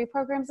direct entry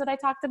programs that I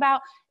talked about,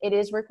 it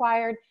is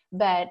required,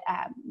 but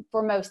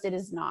for most it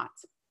is not.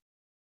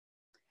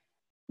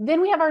 Then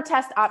we have our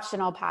test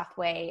optional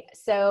pathway.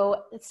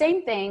 So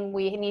same thing,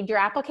 we need your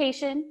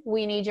application,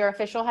 we need your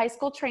official high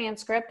school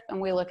transcript,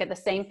 and we look at the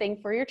same thing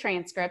for your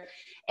transcript.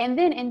 And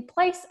then in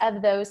place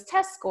of those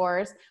test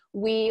scores,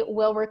 we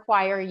will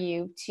require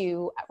you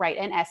to write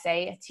an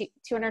essay, a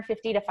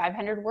 250 to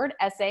 500 word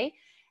essay,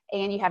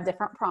 and you have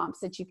different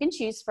prompts that you can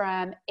choose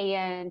from,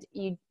 and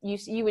you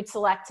would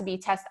select to be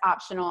test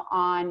optional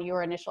on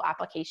your initial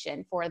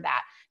application for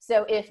that.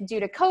 So if due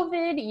to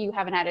COVID, you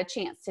haven't had a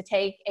chance to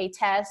take a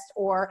test,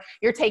 or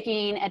you're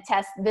taking a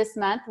test this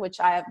month, which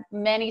I have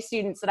many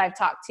students that I've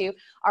talked to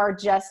are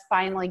just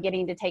finally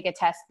getting to take a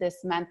test this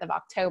month of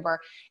October.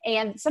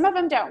 And some of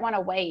them don't want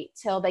to wait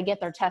till they get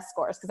their test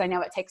scores, because I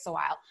know it takes a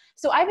while.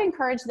 So I've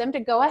encouraged them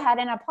to go ahead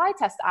and apply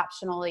test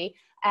optionally.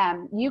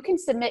 You can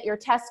submit your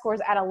test scores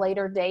at a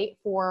later date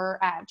for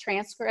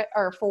transcript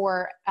or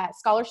for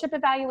scholarship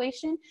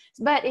evaluation.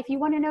 But if you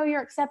want to know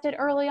you're accepted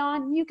early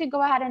on, you could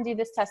go ahead and do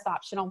this test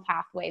optional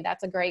pathway.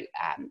 That's a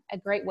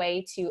great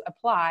way to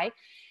apply.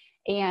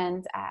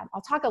 And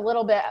I'll talk a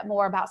little bit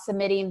more about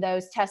submitting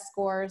those test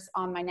scores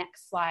on my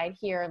next slide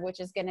here, which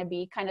is going to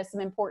be kind of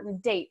some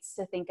important dates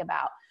to think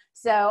about.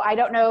 So I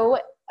don't know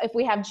if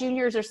we have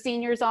juniors or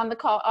seniors on the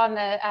call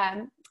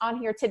on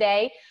here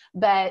today,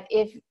 but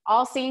if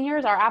all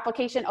seniors, our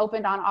application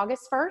opened on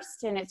August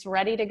 1st and it's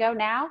ready to go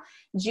now.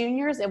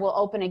 Juniors, it will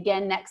open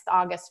again next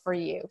August for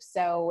you.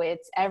 So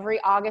it's every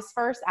August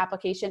 1st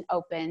application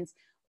opens.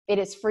 It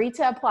is free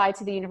to apply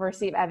to the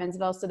University of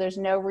Evansville, so there's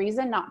no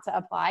reason not to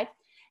apply.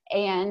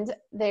 And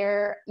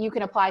you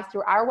can apply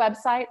through our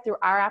website, through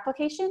our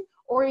application,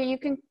 or you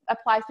can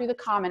apply through the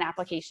common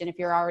application. If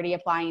you're already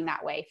applying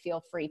that way,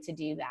 feel free to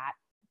do that.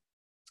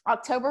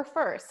 October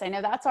 1st, I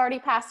know that's already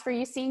passed for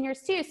you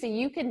seniors too, so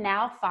you can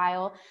now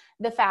file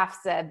the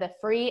FAFSA, the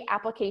free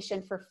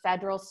application for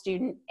federal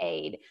student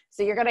aid.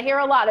 So you're gonna hear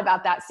a lot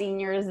about that,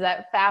 seniors,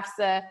 that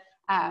FAFSA,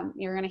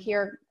 you're gonna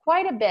hear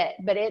quite a bit,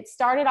 but it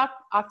started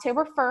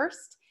October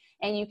 1st,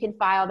 and you can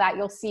file that.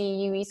 You'll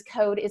see UE's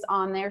code is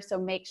on there, so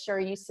make sure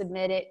you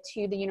submit it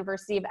to the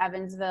University of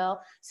Evansville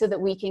so that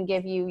we can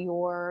give you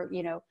your,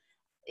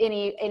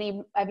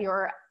 any of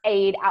your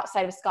aid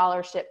outside of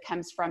scholarship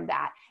comes from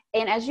that.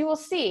 And as you will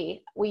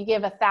see, we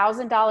give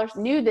 $1,000,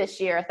 new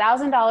this year,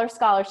 $1,000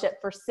 scholarship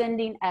for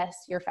sending us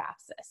your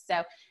FAFSA.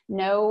 So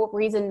no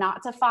reason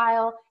not to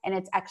file, and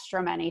it's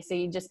extra money. So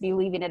you just be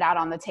leaving it out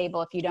on the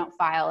table if you don't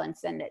file and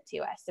send it to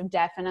us. So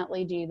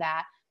definitely do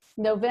that.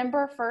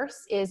 November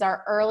 1st is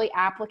our early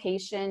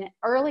action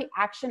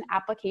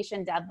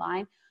application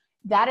deadline.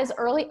 That is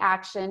early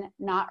action,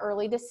 not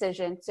early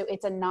decision. So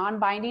it's a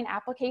non-binding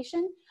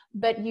application,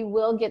 but you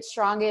will get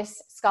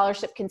strongest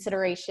scholarship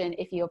consideration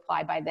if you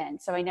apply by then.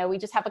 So I know we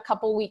just have a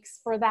couple weeks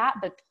for that,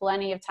 but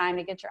plenty of time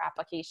to get your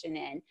application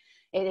in.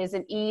 It is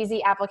an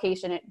easy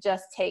application. It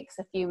just takes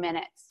a few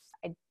minutes,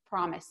 I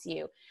promise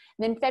you.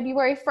 Then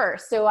February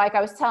 1st. So like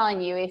I was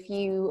telling you, if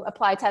you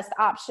apply test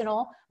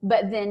optional,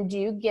 but then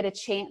do get a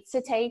chance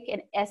to take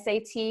an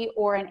SAT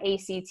or an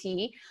ACT,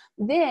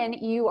 then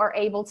you are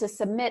able to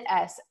submit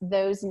us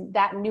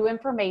that new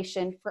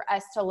information for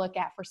us to look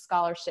at for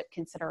scholarship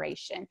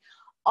consideration.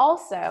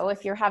 Also,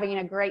 if you're having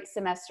a great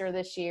semester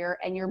this year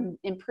and you're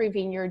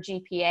improving your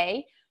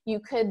GPA, you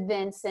could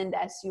then send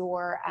us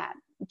your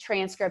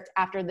transcript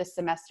after the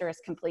semester is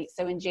complete.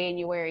 So in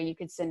January, you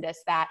could send us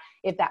that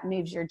if that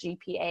moves your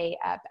GPA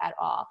up at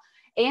all.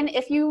 And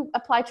if you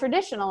apply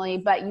traditionally,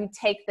 but you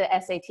take the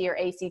SAT or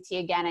ACT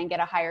again and get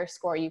a higher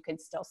score, you can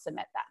still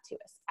submit that to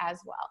us as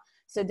well.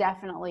 So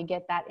definitely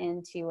get that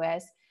into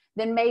us.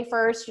 Then May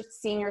 1st,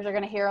 seniors are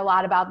going to hear a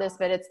lot about this,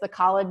 but it's the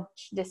college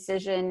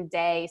decision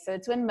day. So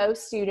it's when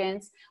most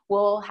students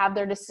will have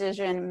their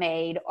decision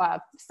made.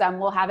 Some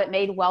will have it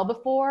made well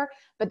before,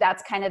 but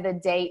that's kind of the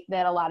date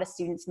that a lot of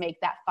students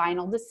make that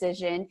final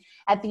decision.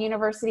 At the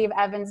University of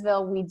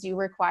Evansville, we do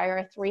require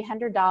a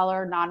 $300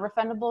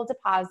 non-refundable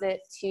deposit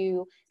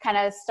to kind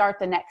of start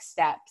the next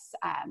steps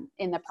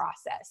in the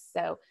process.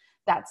 So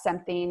that's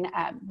something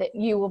that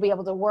you will be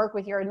able to work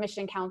with your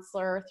admission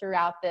counselor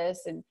throughout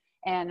this.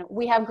 And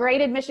we have great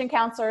admission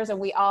counselors, and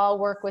we all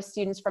work with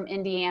students from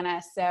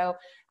Indiana. So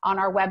on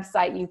our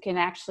website, you can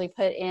actually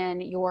put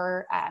in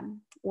your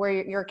where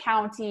your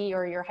county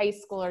or your high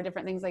school or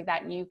different things like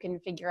that, and you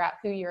can figure out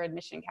who your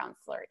admission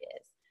counselor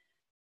is.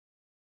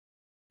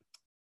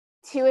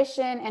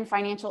 Tuition and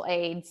financial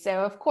aid.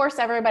 So of course,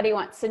 everybody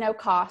wants to know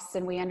costs,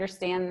 and we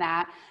understand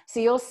that.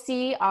 So you'll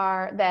see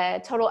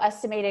the total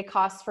estimated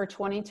costs for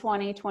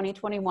 2020,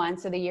 2021,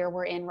 so the year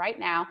we're in right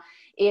now,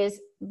 is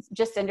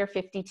just under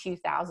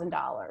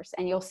 $52,000.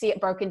 And you'll see it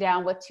broken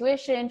down with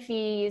tuition,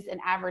 fees, and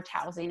average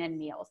housing and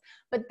meals.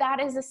 But that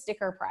is a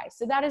sticker price.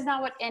 So that is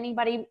not what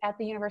anybody at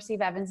the University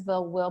of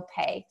Evansville will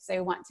pay. So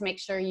I want to make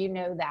sure you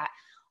know that.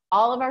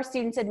 All of our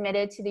students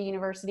admitted to the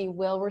university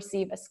will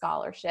receive a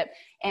scholarship.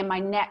 And my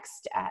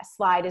next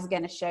slide is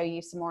going to show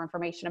you some more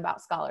information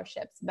about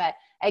scholarships. But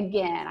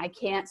again, I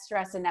can't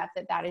stress enough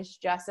that that is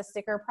just a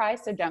sticker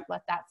price, so don't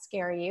let that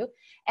scare you.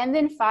 And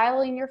then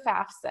filing your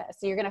FAFSA.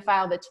 So you're going to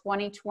file the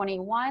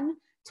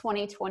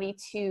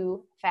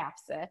 2021-2022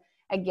 FAFSA.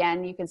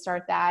 Again, you can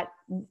start that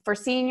for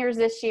seniors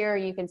this year.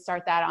 You can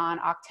start that on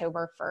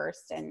October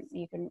 1st, and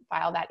you can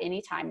file that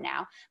anytime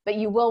now. But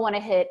you will want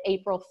to hit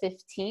April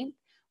 15th.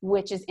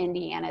 Which is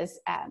Indiana's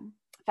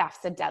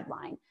FAFSA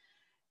deadline.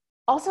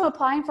 Also,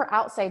 applying for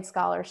outside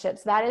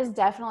scholarships. That is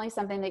definitely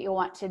something that you'll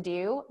want to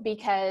do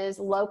because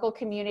local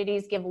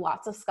communities give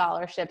lots of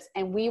scholarships,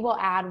 and we will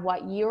add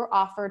what you're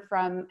offered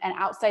from an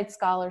outside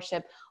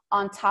scholarship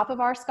on top of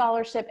our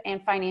scholarship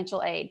and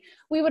financial aid.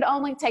 We would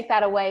only take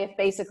that away if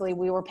basically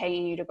we were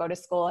paying you to go to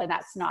school, and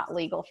that's not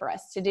legal for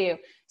us to do.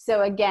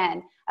 So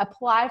again,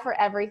 apply for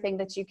everything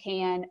that you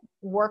can,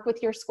 work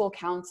with your school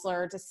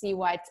counselor to see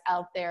what's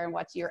out there and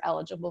what you're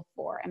eligible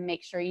for, and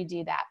make sure you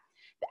do that.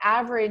 The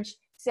average,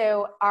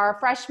 so our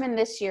freshmen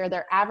this year,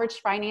 their average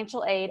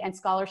financial aid and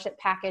scholarship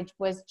package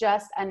was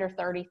just under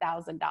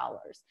 $30,000.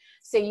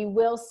 So you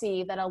will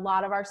see that a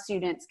lot of our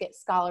students get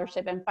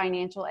scholarship and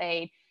financial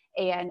aid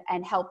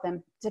and help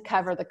them to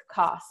cover the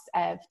costs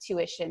of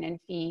tuition and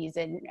fees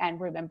and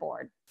room and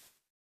board.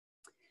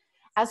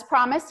 As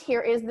promised,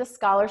 here is the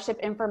scholarship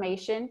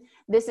information.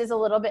 This is a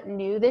little bit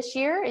new this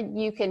year,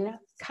 and you can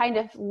kind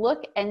of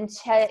look and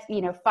check,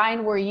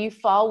 find where you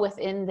fall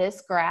within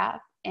this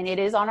graph. And it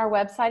is on our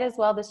website as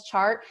well, this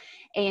chart,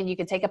 and you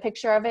can take a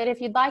picture of it if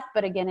you'd like,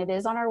 but again, it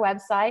is on our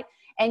website.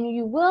 And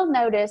you will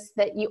notice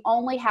that you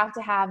only have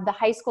to have the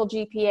high school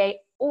GPA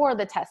or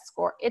the test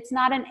score. It's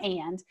not an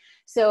and.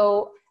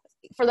 So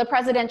for the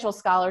presidential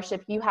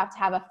scholarship, you have to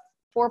have a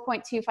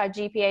 4.25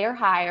 GPA or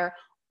higher,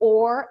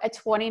 or a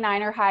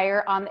 29 or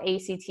higher on the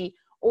ACT,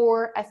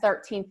 or a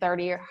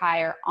 1330 or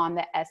higher on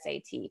the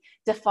SAT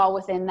to fall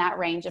within that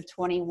range of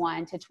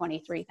 $21,000 to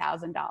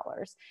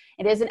 $23,000.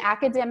 It is an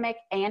academic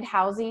and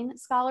housing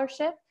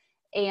scholarship,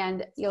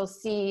 and you'll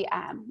see,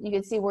 you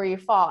can see where you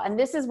fall. And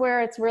this is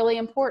where it's really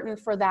important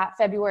for that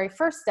February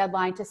 1st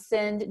deadline to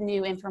send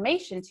new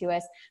information to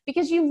us,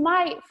 because you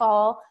might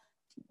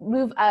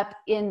move up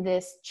in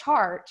this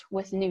chart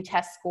with new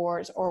test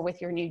scores or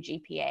with your new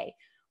GPA.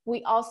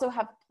 We also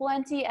have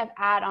plenty of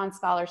add-on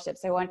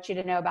scholarships. I want you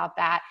to know about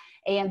that.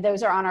 And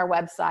those are on our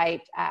website.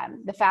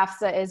 The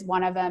FAFSA is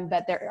one of them,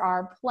 but there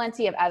are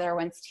plenty of other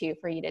ones too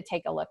for you to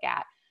take a look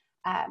at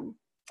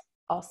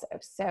also.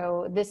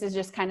 So this is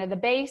just kind of the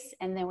base,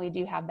 and then we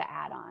do have the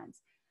add-ons.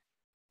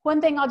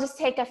 One thing I'll just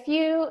take a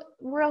few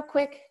real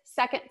quick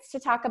seconds to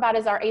talk about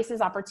is our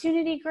ACES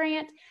Opportunity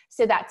Grant.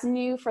 So that's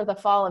new for the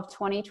fall of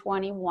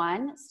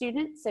 2021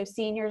 students, so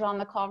seniors on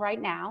the call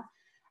right now.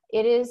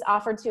 It is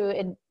offered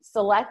to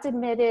select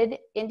admitted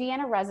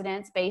Indiana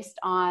residents based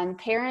on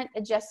parent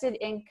adjusted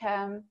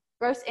income.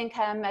 Gross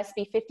income must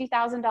be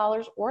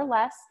 $50,000 or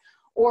less,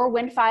 or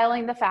when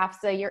filing the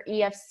FAFSA, your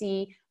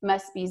EFC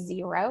must be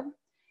 0.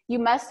 You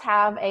must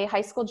have a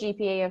high school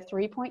GPA of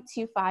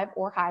 3.25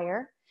 or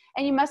higher,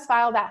 and you must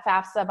file that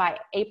FAFSA by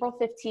April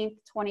 15th,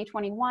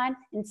 2021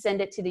 and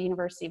send it to the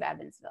University of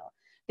Evansville.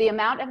 The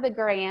amount of the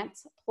grant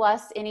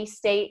plus any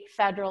state,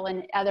 federal,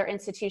 and other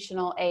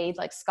institutional aid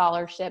like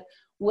scholarship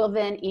will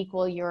then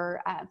equal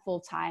your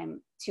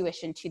full-time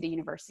tuition to the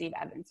University of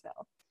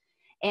Evansville.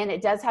 And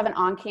it does have an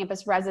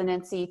on-campus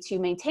residency to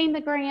maintain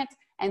the grant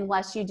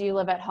unless you do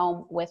live at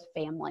home with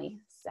family.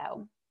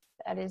 So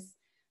that is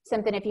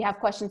something, if you have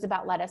questions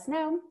about, let us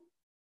know.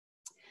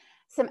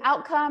 Some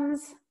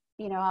outcomes,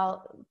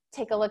 I'll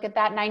take a look at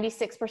that.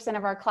 96%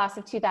 of our class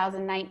of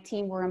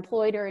 2019 were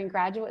employed or in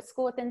graduate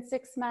school within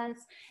 6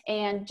 months,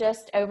 and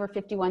just over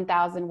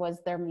 $51,000 was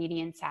their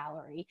median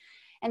salary.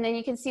 And then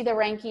you can see the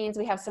rankings.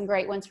 We have some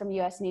great ones from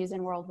US News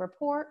and World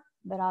Report,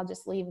 but I'll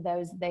just leave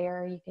those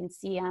there. You can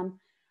see them.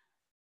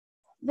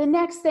 The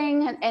next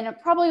thing, and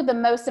probably the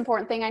most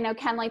important thing, I know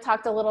Kenley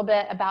talked a little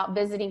bit about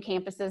visiting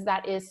campuses.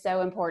 That is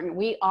so important.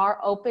 We are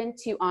open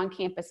to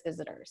on-campus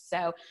visitors,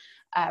 so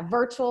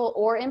virtual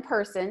or in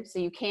person, so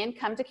you can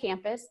come to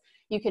campus.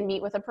 You can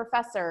meet with a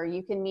professor,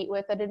 you can meet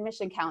with an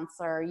admission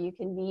counselor, you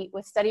can meet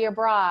with study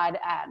abroad,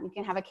 you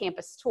can have a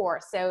campus tour.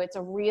 So it's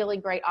a really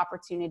great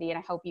opportunity, and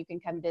I hope you can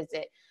come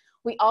visit.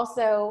 We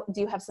also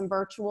do have some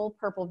virtual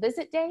Purple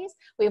Visit Days.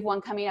 We have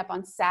one coming up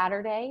on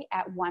Saturday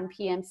at 1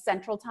 p.m.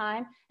 Central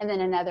Time, and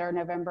then another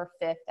November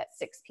 5th at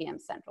 6 p.m.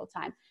 Central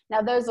Time.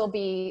 Now those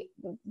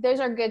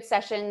are good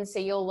sessions, so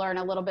you'll learn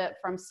a little bit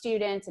from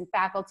students and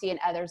faculty and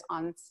others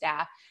on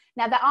staff.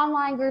 Now the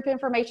online group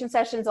information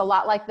session is a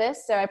lot like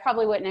this, so I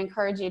probably wouldn't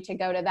encourage you to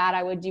go to that.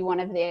 I would do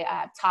one of the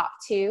top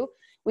 2.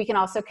 We can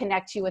also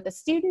connect you with a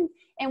student,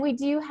 and we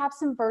do have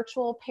some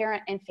virtual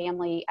parent and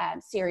family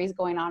series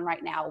going on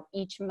right now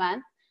each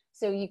month.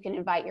 So you can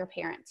invite your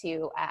parent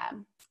to,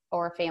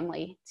 or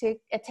family to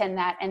attend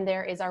that, and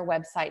there is our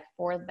website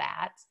for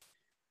that.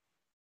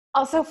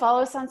 Also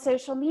follow us on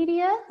social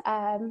media.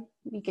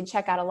 You can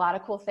check out a lot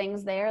of cool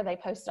things there. They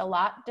post a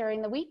lot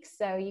during the week,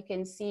 so you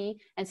can see,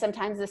 and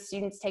sometimes the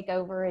students take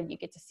over and you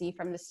get to see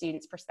from the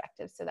students'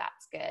 perspective, so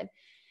that's good.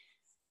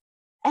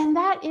 And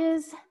that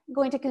is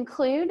going to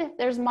conclude.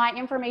 There's my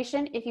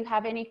information. If you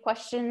have any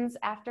questions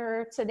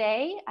after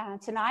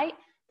tonight,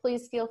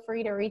 please feel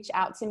free to reach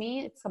out to me.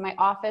 It's my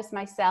office,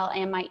 my cell,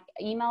 and my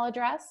email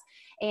address.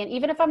 And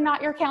even if I'm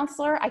not your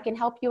counselor, I can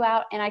help you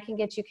out and I can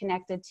get you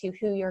connected to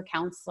who your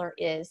counselor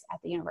is at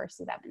the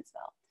University of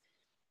Evansville.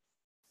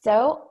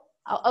 So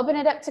I'll open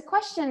it up to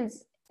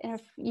questions. And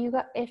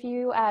if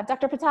you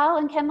Dr. Patel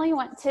and Kenley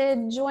want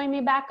to join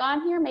me back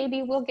on here,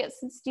 maybe we'll get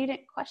some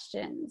student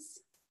questions.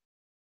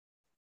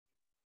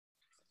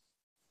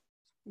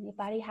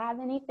 Anybody have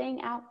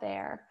anything out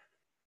there?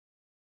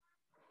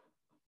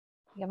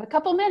 We have a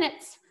couple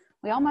minutes.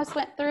 We almost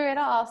went through it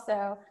all,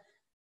 so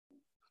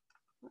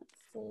let's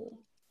see.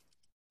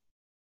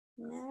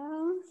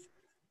 No.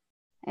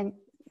 And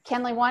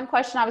Kenley, one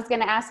question I was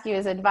going to ask you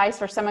is advice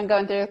for someone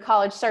going through the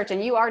college search,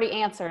 and you already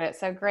answered it,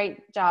 so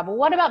great job. Well,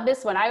 what about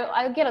this one?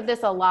 I get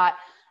this a lot,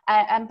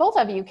 and both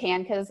of you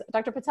can, because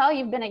Dr. Patel,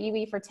 you've been at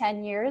UE for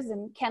 10 years,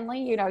 and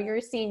Kenley, you're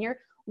a senior.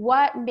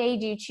 What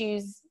made you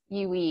choose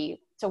UE?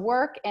 To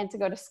work and to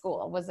go to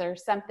school? Was there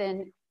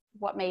something,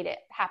 what made it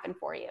happen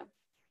for you?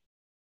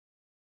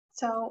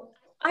 So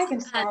I can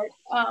start.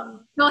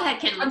 Go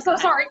ahead, Kenley. I'm so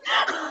sorry.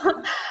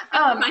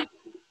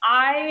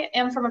 I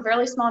am from a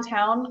fairly small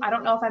town. I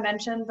don't know if I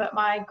mentioned, but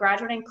my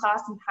graduating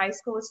class in high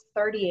school was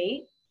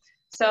 38.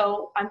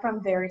 So I'm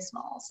from very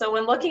small. So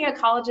when looking at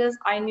colleges,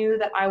 I knew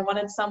that I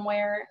wanted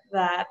somewhere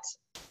that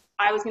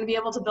I was going to be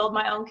able to build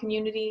my own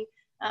community,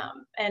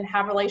 and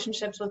have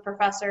relationships with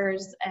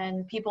professors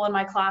and people in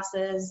my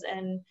classes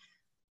and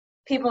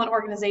people in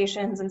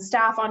organizations and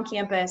staff on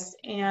campus.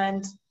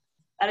 And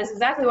that is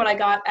exactly what I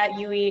got at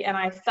UE. And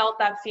I felt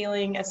that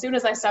feeling as soon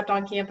as I stepped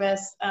on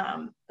campus,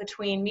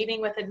 between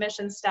meeting with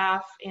admissions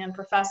staff and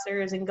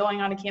professors and going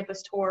on a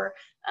campus tour.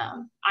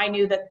 I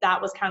knew that that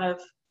was kind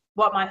of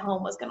what my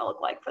home was going to look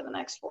like for the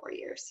next 4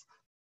 years.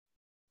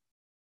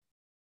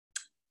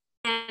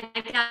 And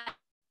I got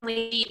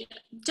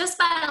just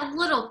by a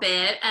little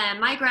bit.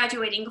 My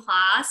graduating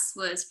class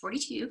was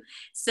 42.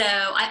 So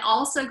I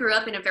also grew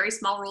up in a very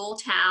small rural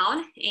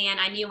town, and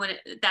I knew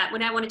that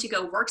when I wanted to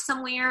go work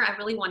somewhere, I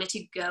really wanted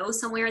to go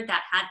somewhere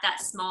that had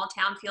that small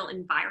town feel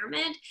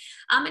environment,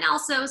 and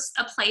also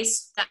a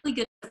place that was really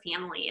good for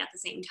family at the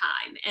same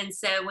time. And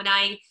so when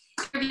I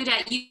interviewed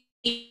at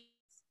UE,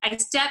 I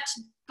stepped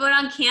foot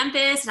on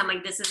campus and I'm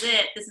like, this is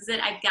it,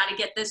 I've got to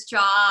get this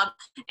job.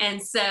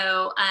 And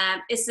so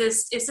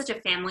it's such a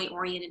family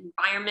oriented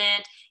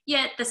environment,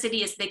 yet the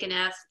city is big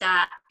enough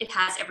that it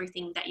has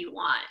everything that you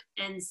want.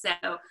 And so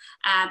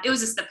it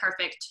was just the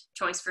perfect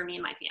choice for me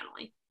and my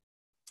family.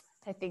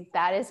 I think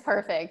that is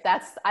perfect.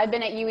 I've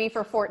been at UE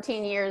for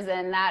 14 years,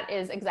 and that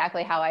is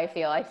exactly how I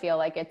feel. I feel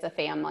like it's a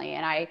family,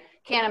 and I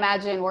can't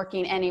imagine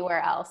working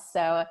anywhere else.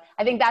 So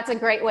I think that's a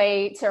great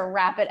way to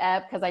wrap it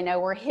up, because I know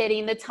we're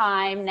hitting the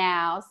time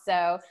now.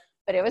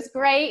 But but it was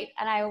great.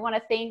 And I want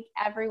to thank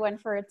everyone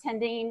for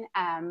attending.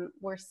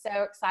 We're so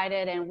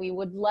excited and we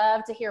would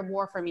love to hear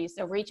more from you.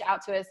 So reach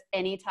out to us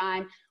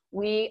anytime.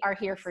 We are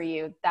here for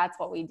you. That's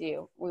what we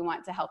do. We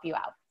want to help you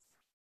out.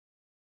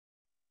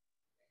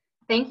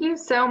 Thank you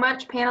so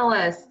much,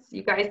 panelists.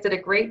 You guys did a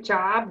great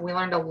job. We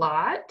learned a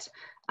lot.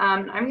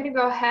 I'm going to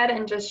go ahead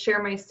and just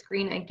share my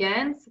screen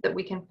again so that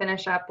we can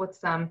finish up with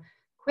some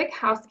quick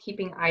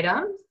housekeeping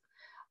items.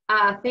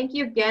 Thank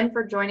you again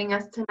for joining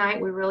us tonight.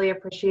 We really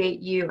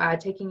appreciate you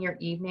taking your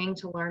evening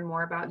to learn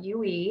more about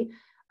UE.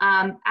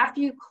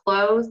 After you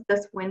close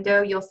this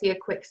window, you'll see a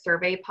quick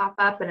survey pop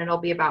up and it'll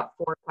be about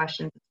 4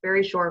 questions. It's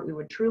very short. We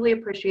would truly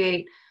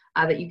appreciate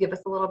that you give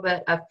us a little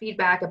bit of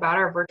feedback about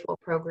our virtual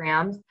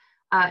programs.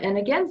 And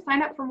again,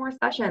 sign up for more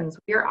sessions.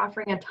 We are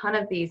offering a ton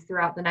of these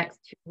throughout the next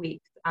 2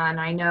 weeks. And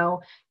I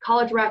know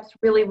college reps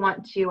really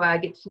want to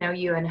get to know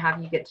you and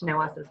have you get to know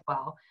us as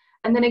well.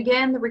 And then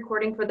again, the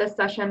recording for this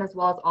session, as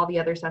well as all the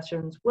other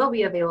sessions, will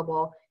be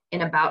available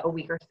in about a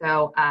week or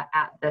so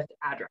at this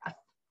address.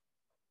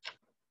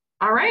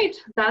 All right,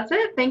 that's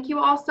it. Thank you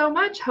all so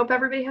much. Hope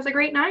everybody has a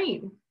great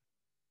night.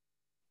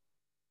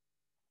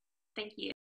 Thank you.